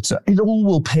Twitter, it all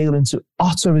will pale into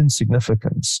utter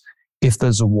insignificance if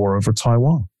there's a war over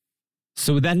Taiwan.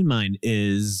 So with that in mind,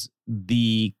 is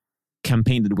the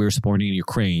campaign that we're supporting in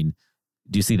Ukraine,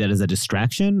 do you see that as a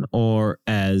distraction or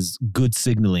as good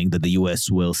signaling that the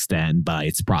US will stand by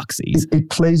its proxies? It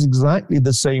plays exactly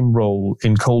the same role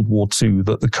in Cold War II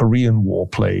that the Korean War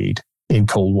played in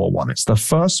Cold War I. It's the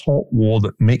first hot war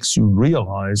that makes you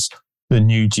realize the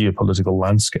new geopolitical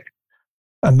landscape.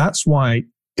 And that's why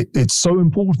it's so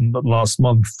important that last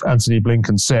month Antony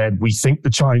Blinken said, we think the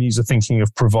Chinese are thinking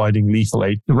of providing lethal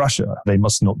aid to Russia. They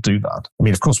must not do that. I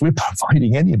mean, of course, we're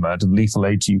providing any amount of lethal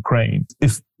aid to Ukraine.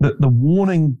 If the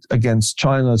warning against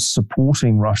China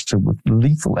supporting Russia with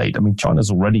lethal aid, I mean,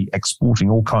 China's already exporting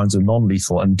all kinds of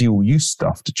non-lethal and dual-use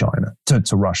stuff to China,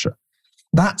 to Russia.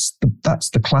 That's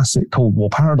the classic Cold War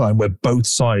paradigm where both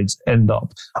sides end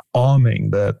up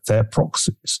arming their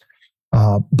proxies.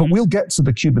 But we'll get to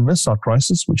the Cuban Missile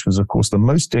Crisis, which was, of course, the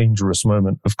most dangerous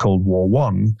moment of Cold War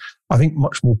I think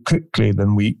much more quickly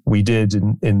than we did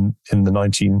in the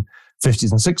 1950s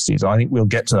and 60s. I think we'll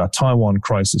get to a Taiwan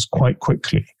crisis quite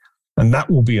quickly. And that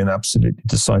will be an absolutely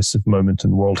decisive moment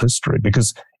in world history,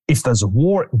 because if there's a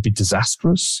war, it will be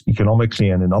disastrous economically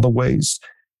and in other ways.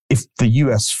 If the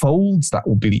US folds, that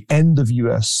will be the end of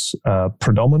US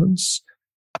predominance.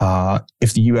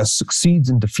 If the US succeeds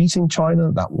in defeating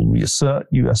China, that will reassert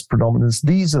US predominance.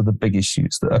 These are the big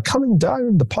issues that are coming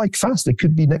down the pike fast. It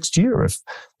could be next year if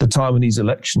the Taiwanese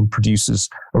election produces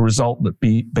a result that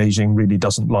Beijing really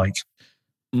doesn't like.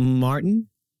 Martin,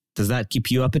 does that keep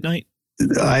you up at night?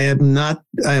 I am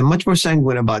much more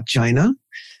sanguine about China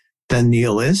than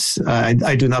Neil is.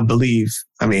 I do not believe,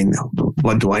 I mean,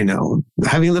 what do I know?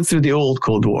 Having lived through the old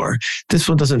Cold War, this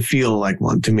one doesn't feel like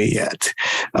one to me yet.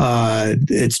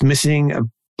 It's missing a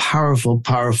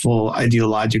powerful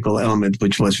ideological element,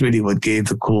 which was really what gave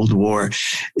the Cold War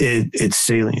its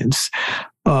salience.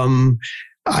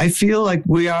 I feel like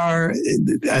we are,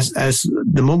 as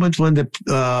the moment when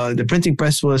the printing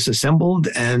press was assembled,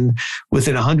 and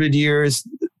within 100 years,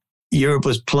 Europe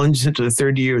was plunged into the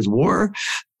 30 Years' War.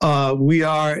 We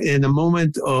are in a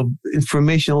moment of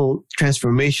informational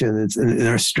transformation in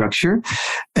our structure,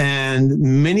 and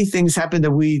many things happen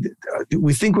that we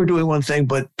think we're doing one thing,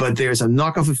 but there's a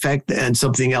knockoff effect and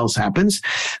something else happens.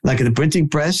 Like in the printing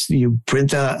press, you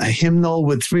print a hymnal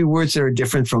with 3 words that are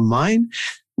different from mine.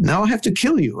 Now I have to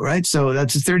kill you, right? So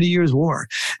that's a 30 Years' War.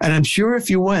 And I'm sure if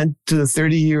you went to the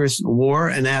 30 Years' War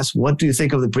and asked, what do you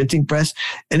think of the printing press?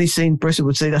 Any sane person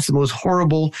would say that's the most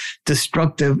horrible,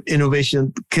 destructive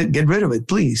innovation. Get rid of it,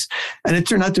 please. And it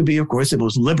turned out to be, of course, the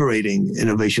most liberating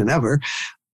innovation ever.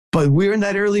 But we're in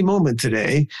that early moment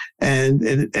today, and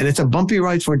it's a bumpy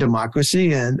ride for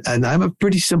democracy. And I'm a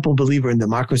pretty simple believer in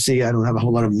democracy. I don't have a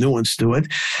whole lot of nuance to it.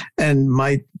 And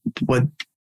what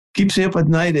keeps me up at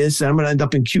night is I'm going to end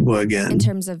up in Cuba again. In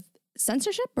terms of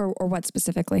censorship or what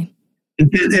specifically?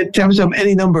 In terms of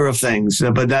any number of things,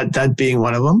 but that being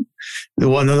one of them.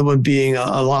 Another one being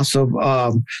a loss of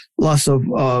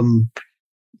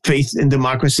faith in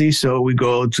democracy. So we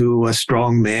go to a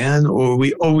strong man, or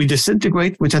we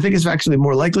disintegrate, which I think is actually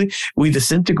more likely. We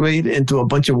disintegrate into a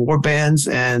bunch of war bands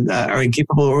and are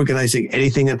incapable of organizing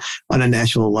anything on a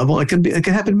national level. It can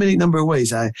happen in any number of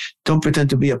ways. I don't pretend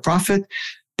to be a prophet,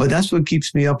 but that's what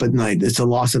keeps me up at night. It's the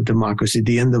loss of democracy,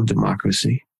 the end of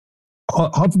democracy.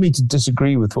 Hard for me to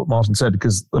disagree with what Martin said,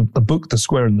 because the book, The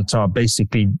Square in the Tower,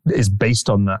 basically is based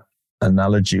on that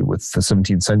analogy with the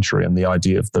 17th century and the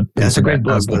idea of the internet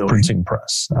as the printing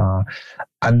press.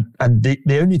 And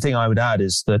the only thing I would add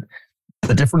is that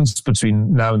the difference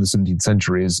between now and the 17th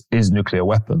century is nuclear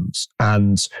weapons.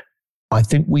 And I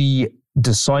think we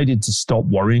decided to stop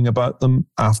worrying about them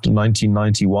after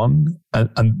 1991.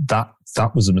 And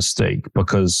that was a mistake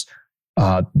because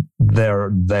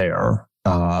they're there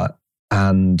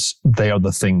and they are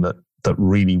the thing that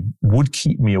really would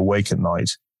keep me awake at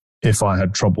night if I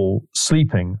had trouble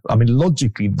sleeping. I mean,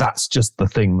 logically, that's just the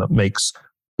thing that makes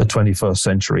the 21st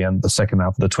century and the second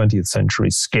half of the 20th century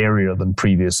scarier than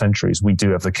previous centuries. We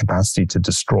do have the capacity to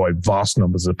destroy vast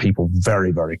numbers of people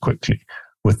very, very quickly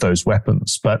with those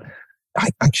weapons. But I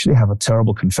actually have a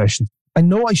terrible confession. I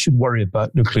know I should worry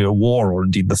about nuclear war or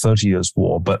indeed the 30 Years'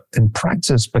 War, but in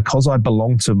practice, because I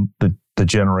belong to the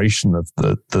generation of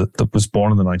that was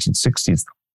born in the 1960s,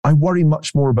 I worry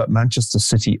much more about Manchester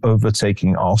City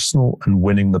overtaking Arsenal and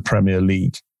winning the Premier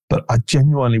League. But I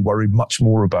genuinely worry much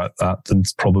more about that than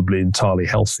probably entirely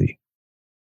healthy.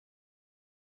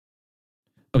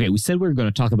 Okay, we said we were going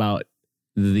to talk about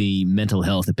the mental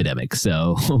health epidemic.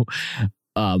 So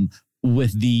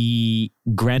with the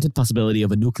granted possibility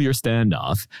of a nuclear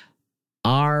standoff,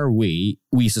 are we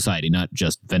society, not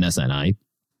just Vanessa and I,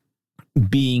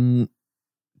 being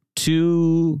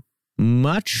too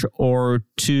much or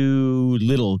too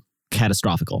little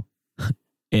catastrophical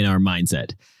in our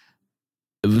mindset?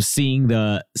 Seeing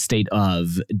the state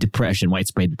of depression,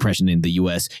 widespread depression in the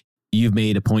US, you've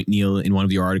made a point, Neil, in one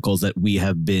of your articles that we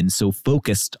have been so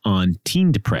focused on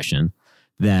teen depression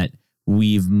that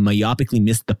we've myopically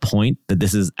missed the point that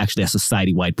this is actually a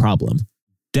society-wide problem.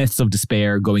 Deaths of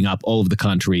despair going up all over the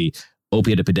country,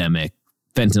 opiate epidemic,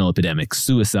 fentanyl epidemic,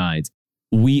 suicides.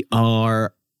 We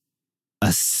are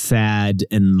a sad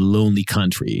and lonely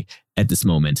country at this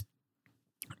moment.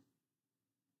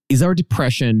 Is our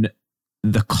depression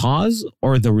the cause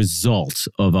or the result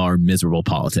of our miserable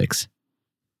politics?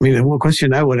 I mean, one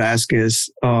question I would ask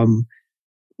is,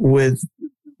 with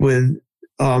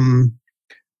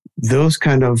those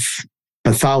kind of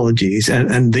pathologies,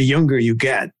 and the younger you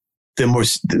get, the more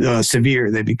severe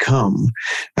they become.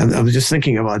 And I was just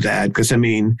thinking about that because, I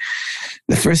mean,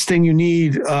 the first thing you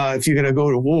need if you're going to go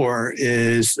to war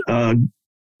is,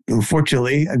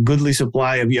 unfortunately, a goodly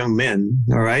supply of young men,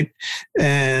 all right?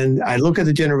 And I look at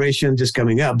the generation just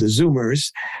coming up, the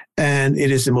Zoomers, and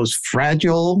it is the most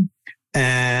fragile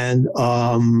and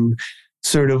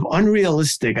sort of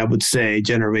unrealistic, I would say,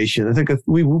 generation. I think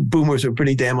we boomers are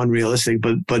pretty damn unrealistic,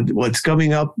 but what's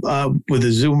coming up with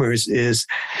the Zoomers is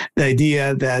the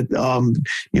idea that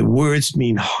words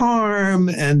mean harm,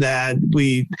 and that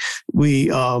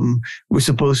we're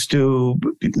supposed to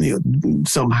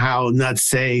somehow not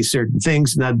say certain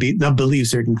things, not believe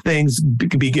certain things,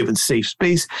 be given safe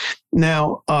space.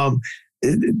 Now,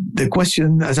 the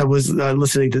question, as I was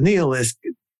listening to Neil, is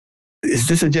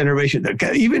this a generation that,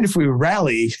 even if we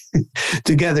rally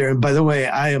together, and by the way,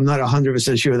 I am not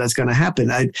 100% sure that's going to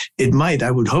happen. I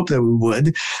would hope that we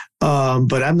would,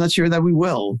 but I'm not sure that we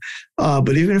will.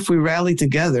 But even if we rally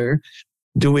together,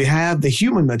 do we have the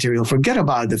human material? Forget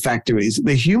about the factories,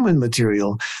 the human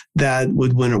material that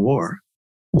would win a war.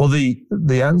 Well,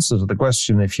 the answer to the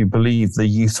question, if you believe the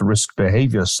Youth Risk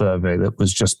Behavior Survey that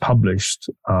was just published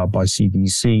by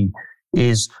CDC,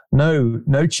 is no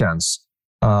chance.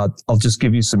 I'll just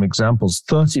give you some examples.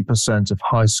 30% of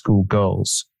high school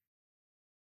girls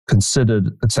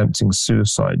considered attempting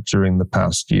suicide during the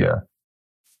past year.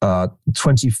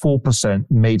 24%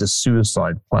 made a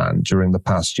suicide plan during the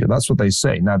past year. That's what they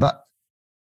say. Now that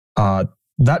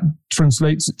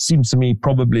translates, it seems to me,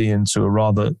 probably into a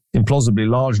rather implausibly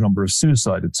large number of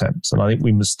suicide attempts. And I think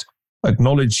we must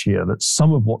acknowledge here that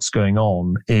some of what's going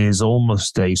on is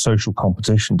almost a social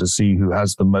competition to see who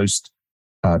has the most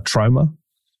trauma.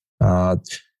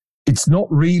 It's not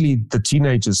really the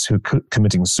teenagers who are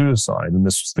committing suicide, and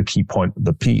this was the key point of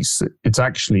the piece. It's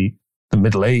actually the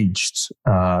middle-aged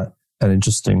and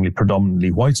interestingly predominantly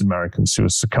white Americans who are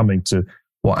succumbing to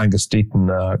what Angus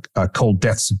Deaton called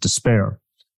deaths of despair.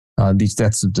 These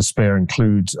deaths of despair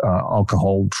include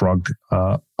alcohol, drug,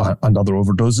 and other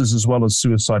overdoses, as well as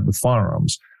suicide with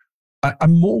firearms.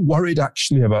 I'm more worried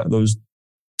actually about those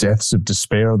deaths of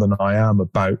despair than I am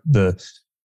about the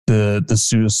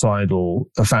suicidal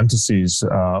fantasies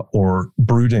or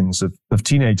broodings of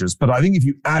teenagers. But I think if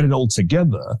you add it all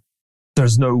together,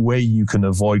 there's no way you can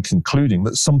avoid concluding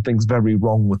that something's very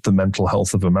wrong with the mental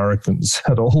health of Americans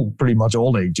at all, pretty much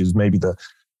all ages. Maybe the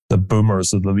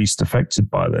boomers are the least affected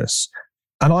by this.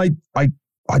 And I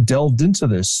delved into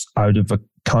this out of a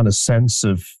kind of sense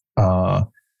of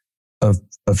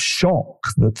shock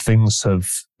that things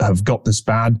have got this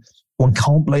bad. One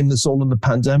can't blame this all on the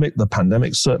pandemic. The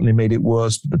pandemic certainly made it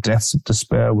worse, but the deaths of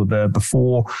despair were there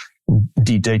before.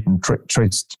 Indeed, Dayton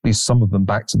traced at least some of them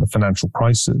back to the financial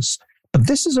crisis. But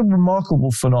this is a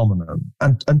remarkable phenomenon.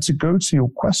 And to go to your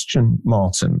question,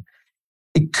 Martin,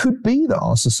 it could be that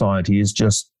our society is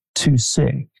just too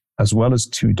sick as well as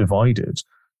too divided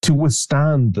to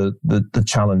withstand the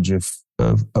challenge of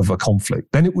a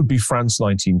conflict. Then it would be France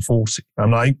 1940.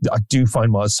 And I do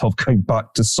find myself going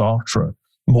back to Sartre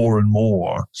more and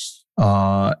more,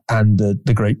 and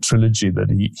the great trilogy that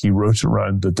he wrote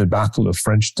around the debacle of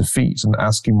French defeat, and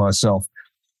asking myself,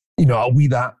 are we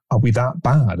that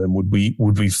bad, and would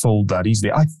we fold that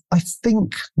easily? I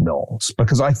think not,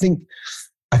 because I think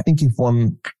if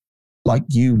one like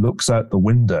you looks out the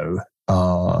window,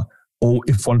 or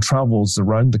if one travels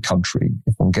around the country,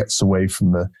 if one gets away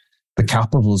from the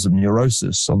capitals of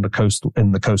neurosis in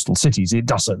the coastal cities, it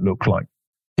doesn't look like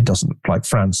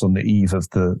France on the eve of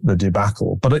the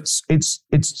debacle. But it's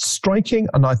striking,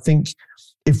 and I think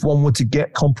if one were to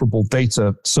get comparable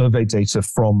data, survey data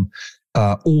from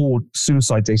or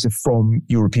suicide data from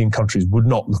European countries, would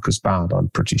not look as bad, I'm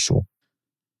pretty sure.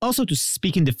 Also, to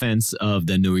speak in defense of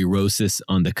the neurosis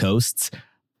on the coasts,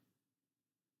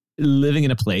 living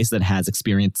in a place that has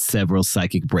experienced several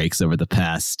psychic breaks over the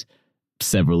past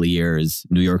several years,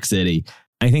 New York City,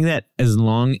 I think that as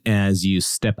long as you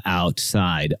step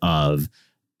outside of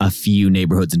a few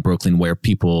neighborhoods in Brooklyn where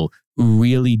people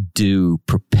really do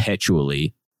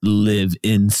perpetually live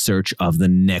in search of the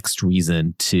next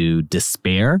reason to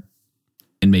despair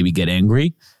and maybe get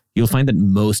angry, you'll find that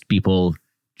most people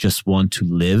just want to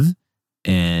live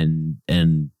and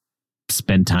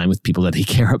spend time with people that they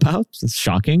care about. It's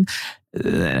shocking.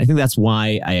 I think that's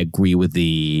why I agree with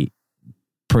the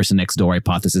person next door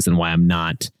hypothesis, and why I'm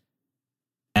not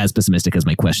as pessimistic as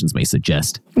my questions may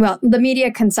suggest. Well, the media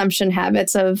consumption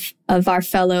habits of our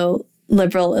fellow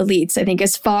liberal elites, I think,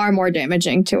 is far more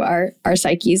damaging to our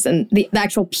psyches than the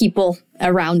actual people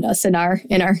around us in our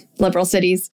liberal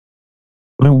cities.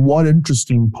 I mean, one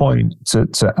interesting point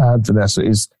to add, Vanessa,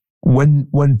 is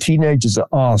when teenagers are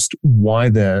asked why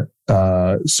they're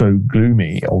so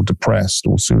gloomy or depressed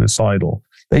or suicidal,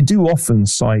 they do often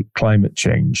cite climate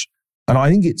change. And I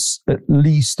think it's at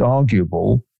least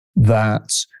arguable that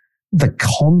the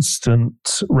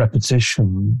constant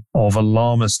repetition of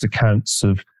alarmist accounts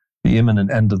of the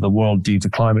imminent end of the world due to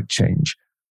climate change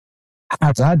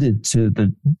has added to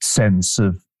the sense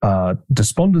of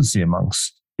despondency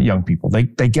amongst young people. They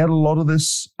get a lot of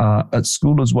this at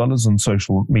school, as well as on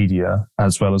social media,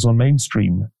 as well as on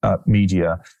mainstream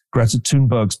media. Greta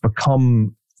Thunberg's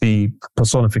become the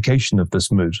personification of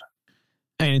this mood.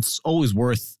 And it's always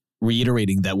worth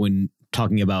reiterating that when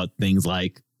talking about things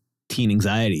like teen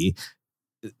anxiety,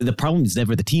 the problem is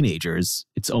never the teenagers.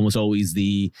 It's almost always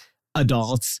the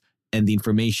adults and the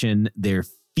information they're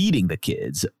feeding the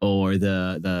kids, or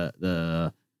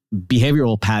the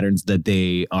behavioral patterns that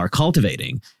they are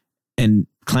cultivating. And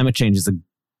climate change is a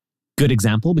good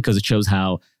example, because it shows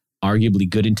how arguably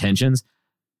good intentions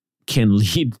can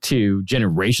lead to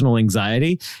generational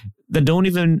anxiety that don't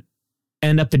even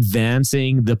end up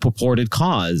advancing the purported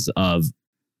cause of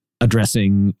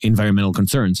addressing environmental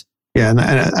concerns. Yeah, and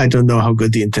I don't know how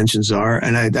good the intentions are,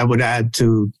 and I would add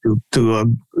to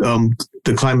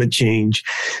the climate change,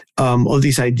 all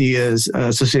these ideas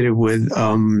associated with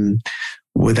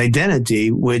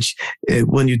identity, which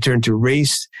when you turn to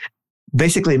race,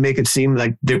 basically make it seem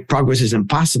like their progress is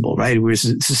impossible, right? We're a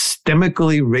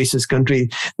systemically racist country.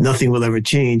 Nothing will ever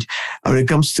change. When it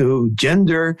comes to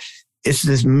gender, it's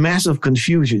this massive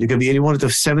confusion. There could be any one of the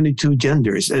 72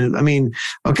 genders. And I mean,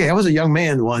 okay, I was a young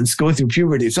man once going through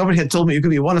puberty. If somebody had told me you could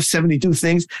be one of 72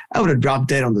 things, I would have dropped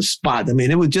dead on the spot. I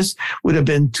mean, it would have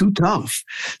been too tough.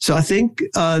 So I think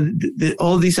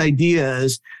all these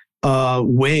ideas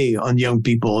weigh on young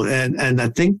people. And I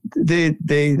think there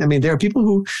are people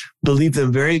who believe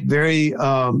them very, very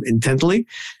intently.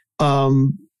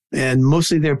 And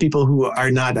mostly there are people who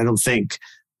are not, I don't think,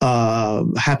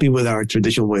 happy with our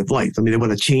traditional way of life. I mean, they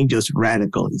want to change us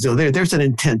radically. So there's an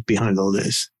intent behind all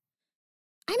this.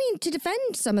 I mean, to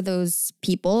defend some of those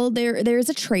people, there's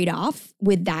a trade-off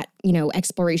with that,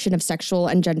 exploration of sexual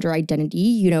and gender identity.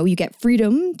 You get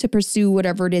freedom to pursue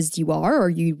whatever it is you are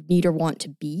or you need or want to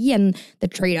be. And the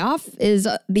trade-off is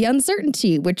the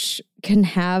uncertainty, which can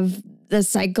have the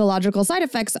psychological side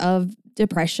effects of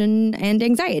depression and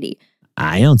anxiety.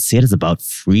 I don't see it as about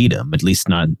freedom, at least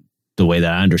not the way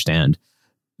that I understand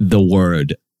the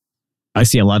word. I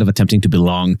see a lot of attempting to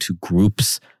belong to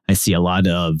groups. I see a lot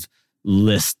of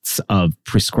lists of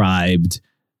prescribed,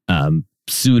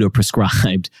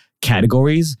 pseudo-prescribed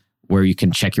categories where you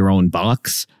can check your own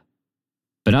box,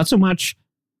 but not so much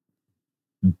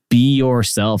be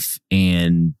yourself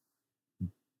and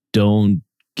don't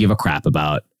give a crap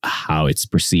about how it's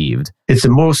perceived. It's the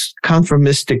most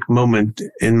conformistic moment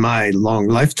in my long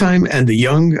lifetime, and the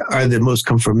young are the most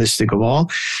conformistic of all.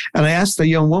 And I asked the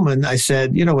young woman, I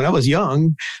said, when I was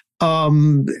young,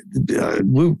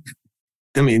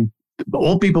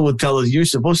 old people would tell us, you're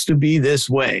supposed to be this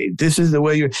way. This is the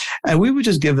way you're, and we would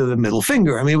just give her the middle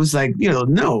finger. I mean, it was like,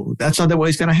 no, that's not the way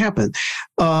it's going to happen.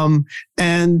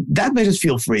 And that made us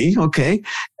feel free. Okay.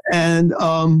 And,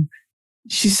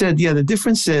 she said, yeah, the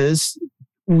difference is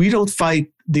we don't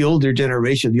fight the older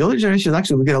generation. The older generation,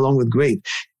 actually, we get along with great.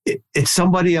 It's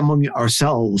somebody among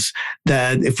ourselves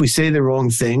that if we say the wrong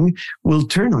thing, will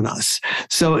turn on us.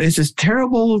 So it's this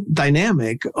terrible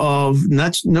dynamic of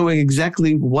not knowing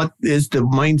exactly what is the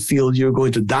minefield you're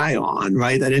going to die on,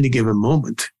 right, at any given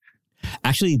moment.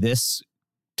 Actually, this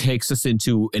takes us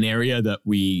into an area that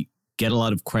we get a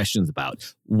lot of questions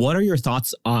about. What are your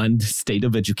thoughts on the state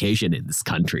of education in this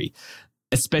country,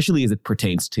 especially as it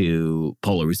pertains to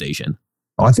polarization?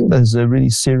 I think there's a really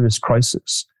serious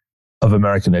crisis of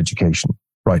American education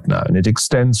right now. And it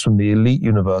extends from the elite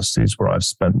universities where I've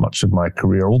spent much of my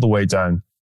career all the way down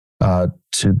to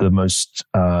the most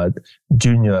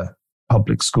junior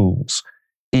public schools.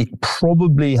 It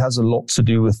probably has a lot to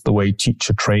do with the way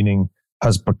teacher training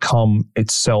has become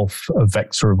itself a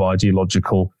vector of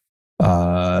ideological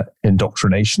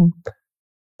indoctrination.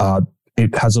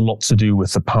 It has a lot to do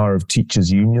with the power of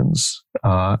teachers' unions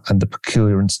and the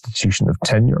peculiar institution of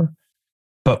tenure.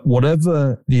 But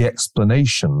whatever the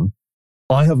explanation,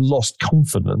 I have lost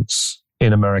confidence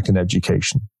in American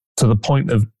education to the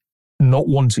point of not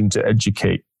wanting to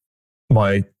educate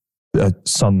my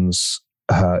sons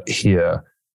here,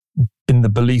 in the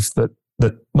belief that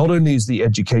not only is the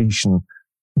education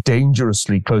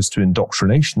dangerously close to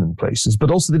indoctrination in places,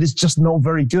 but also that it's just not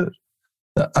very good.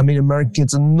 I mean, American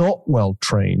kids are not well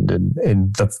trained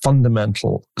in the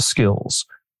fundamental skills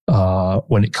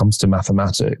when it comes to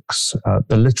mathematics.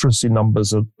 The literacy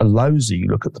numbers are lousy. You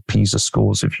look at the PISA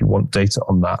scores if you want data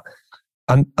on that.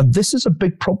 And this is a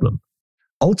big problem.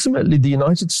 Ultimately, the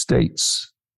United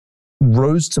States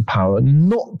rose to power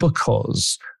not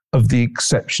because of the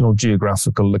exceptional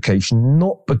geographical location,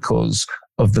 not because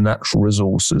of the natural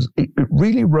resources. It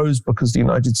really rose because the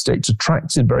United States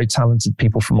attracted very talented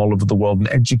people from all over the world and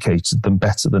educated them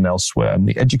better than elsewhere. And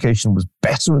the education was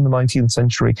better in the 19th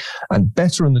century and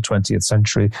better in the 20th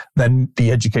century than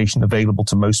the education available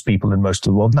to most people in most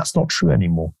of the world. And that's not true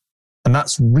anymore. And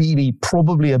that's really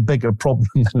probably a bigger problem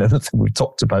than anything we've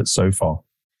talked about so far.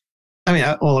 I mean,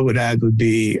 all I would add would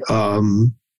be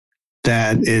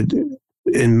that it,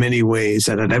 in many ways,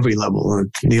 and at every level,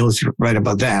 Niall's right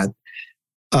about that,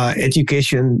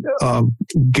 education,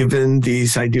 given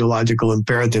these ideological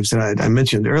imperatives that I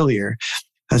mentioned earlier,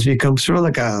 has become sort of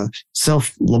like a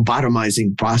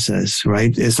self-lobotomizing process,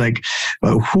 right? It's like,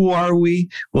 who are we?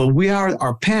 Well, we are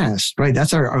our past, right?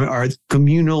 That's our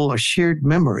communal or shared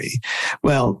memory.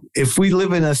 Well, if we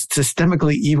live in a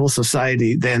systemically evil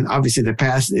society, then obviously the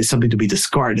past is something to be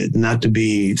discarded, not to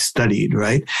be studied,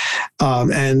 right?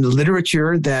 And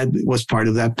literature that was part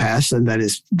of that past, and that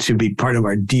is to be part of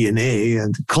our DNA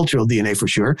and cultural DNA for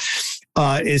sure,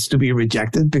 is to be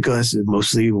rejected because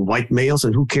mostly white males,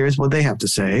 and who cares what they have to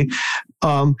say.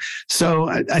 So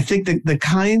I think that the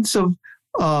kinds of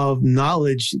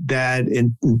knowledge that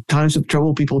in times of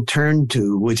trouble people turn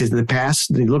to, which is in the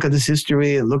past, they look at this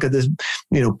history and look at this,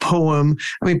 poem.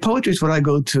 I mean, poetry is what I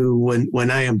go to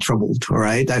when I am troubled. All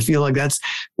right. I feel like that's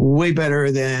way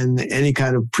better than any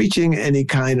kind of preaching, any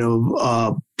kind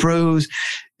of prose.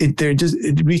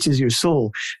 It reaches your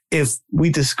soul. If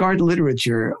we discard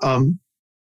literature,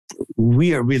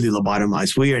 we are really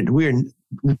lobotomized.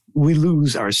 We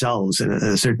lose ourselves in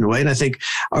a certain way. And I think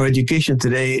our education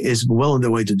today is well on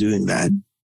the way to doing that.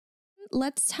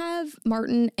 Let's have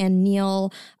Martin and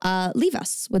Niall leave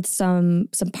us with some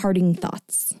parting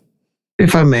thoughts.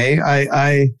 If I may,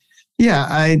 I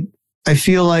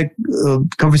feel like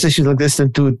conversations like this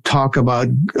tend to talk about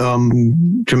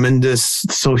tremendous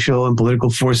social and political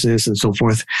forces and so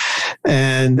forth.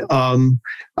 And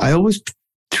I always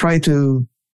try to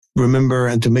remember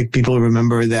and to make people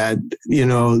remember that,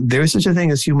 there is such a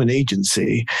thing as human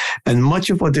agency. And much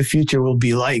of what the future will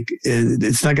be like,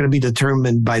 it's not going to be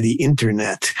determined by the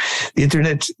internet. The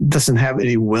internet doesn't have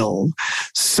any will.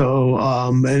 So,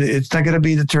 and it's not going to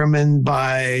be determined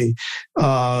by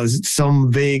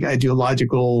some vague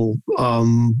ideological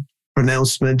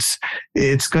pronouncements.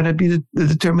 It's going to be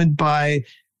determined by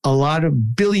a lot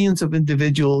of billions of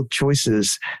individual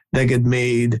choices that get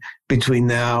made between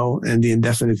now and the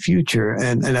indefinite future.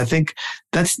 And I think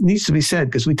that needs to be said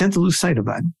because we tend to lose sight of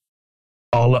that.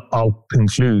 I'll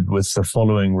conclude with the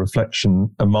following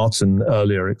reflection. Martin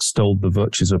earlier extolled the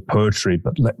virtues of poetry,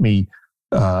 but let me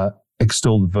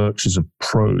extol the virtues of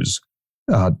prose.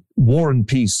 War and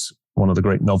Peace, one of the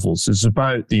great novels, is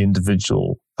about the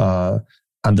individual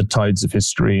and the tides of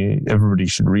history. Everybody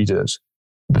should read it.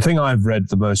 The thing I've read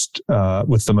the most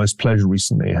with the most pleasure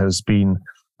recently has been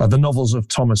the novels of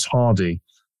Thomas Hardy.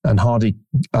 And Hardy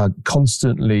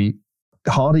constantly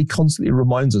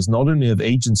reminds us not only of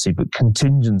agency, but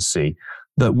contingency,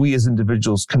 that we as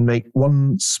individuals can make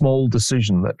one small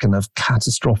decision that can have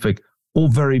catastrophic or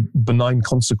very benign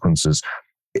consequences.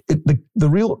 The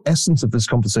real essence of this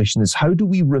conversation is, how do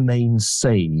we remain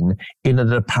sane in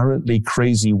an apparently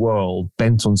crazy world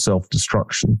bent on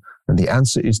self-destruction? And the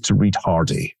answer is to read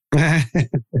Hardy.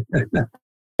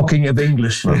 Talking of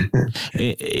Englishmen.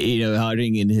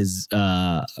 Harding in his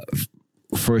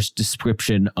first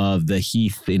description of the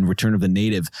heath in Return of the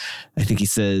Native, I think he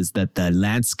says that the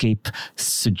landscape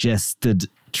suggested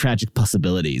tragic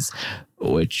possibilities,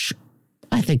 which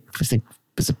I think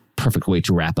is a perfect way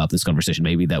to wrap up this conversation.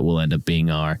 Maybe that will end up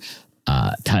being our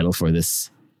title for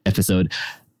this episode.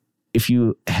 If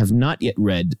you have not yet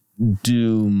read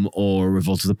Doom or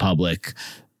Revolt of the Public,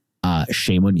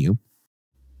 shame on you.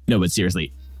 No, but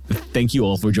seriously, thank you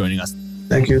all for joining us.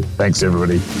 Thank you. Thanks,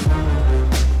 everybody.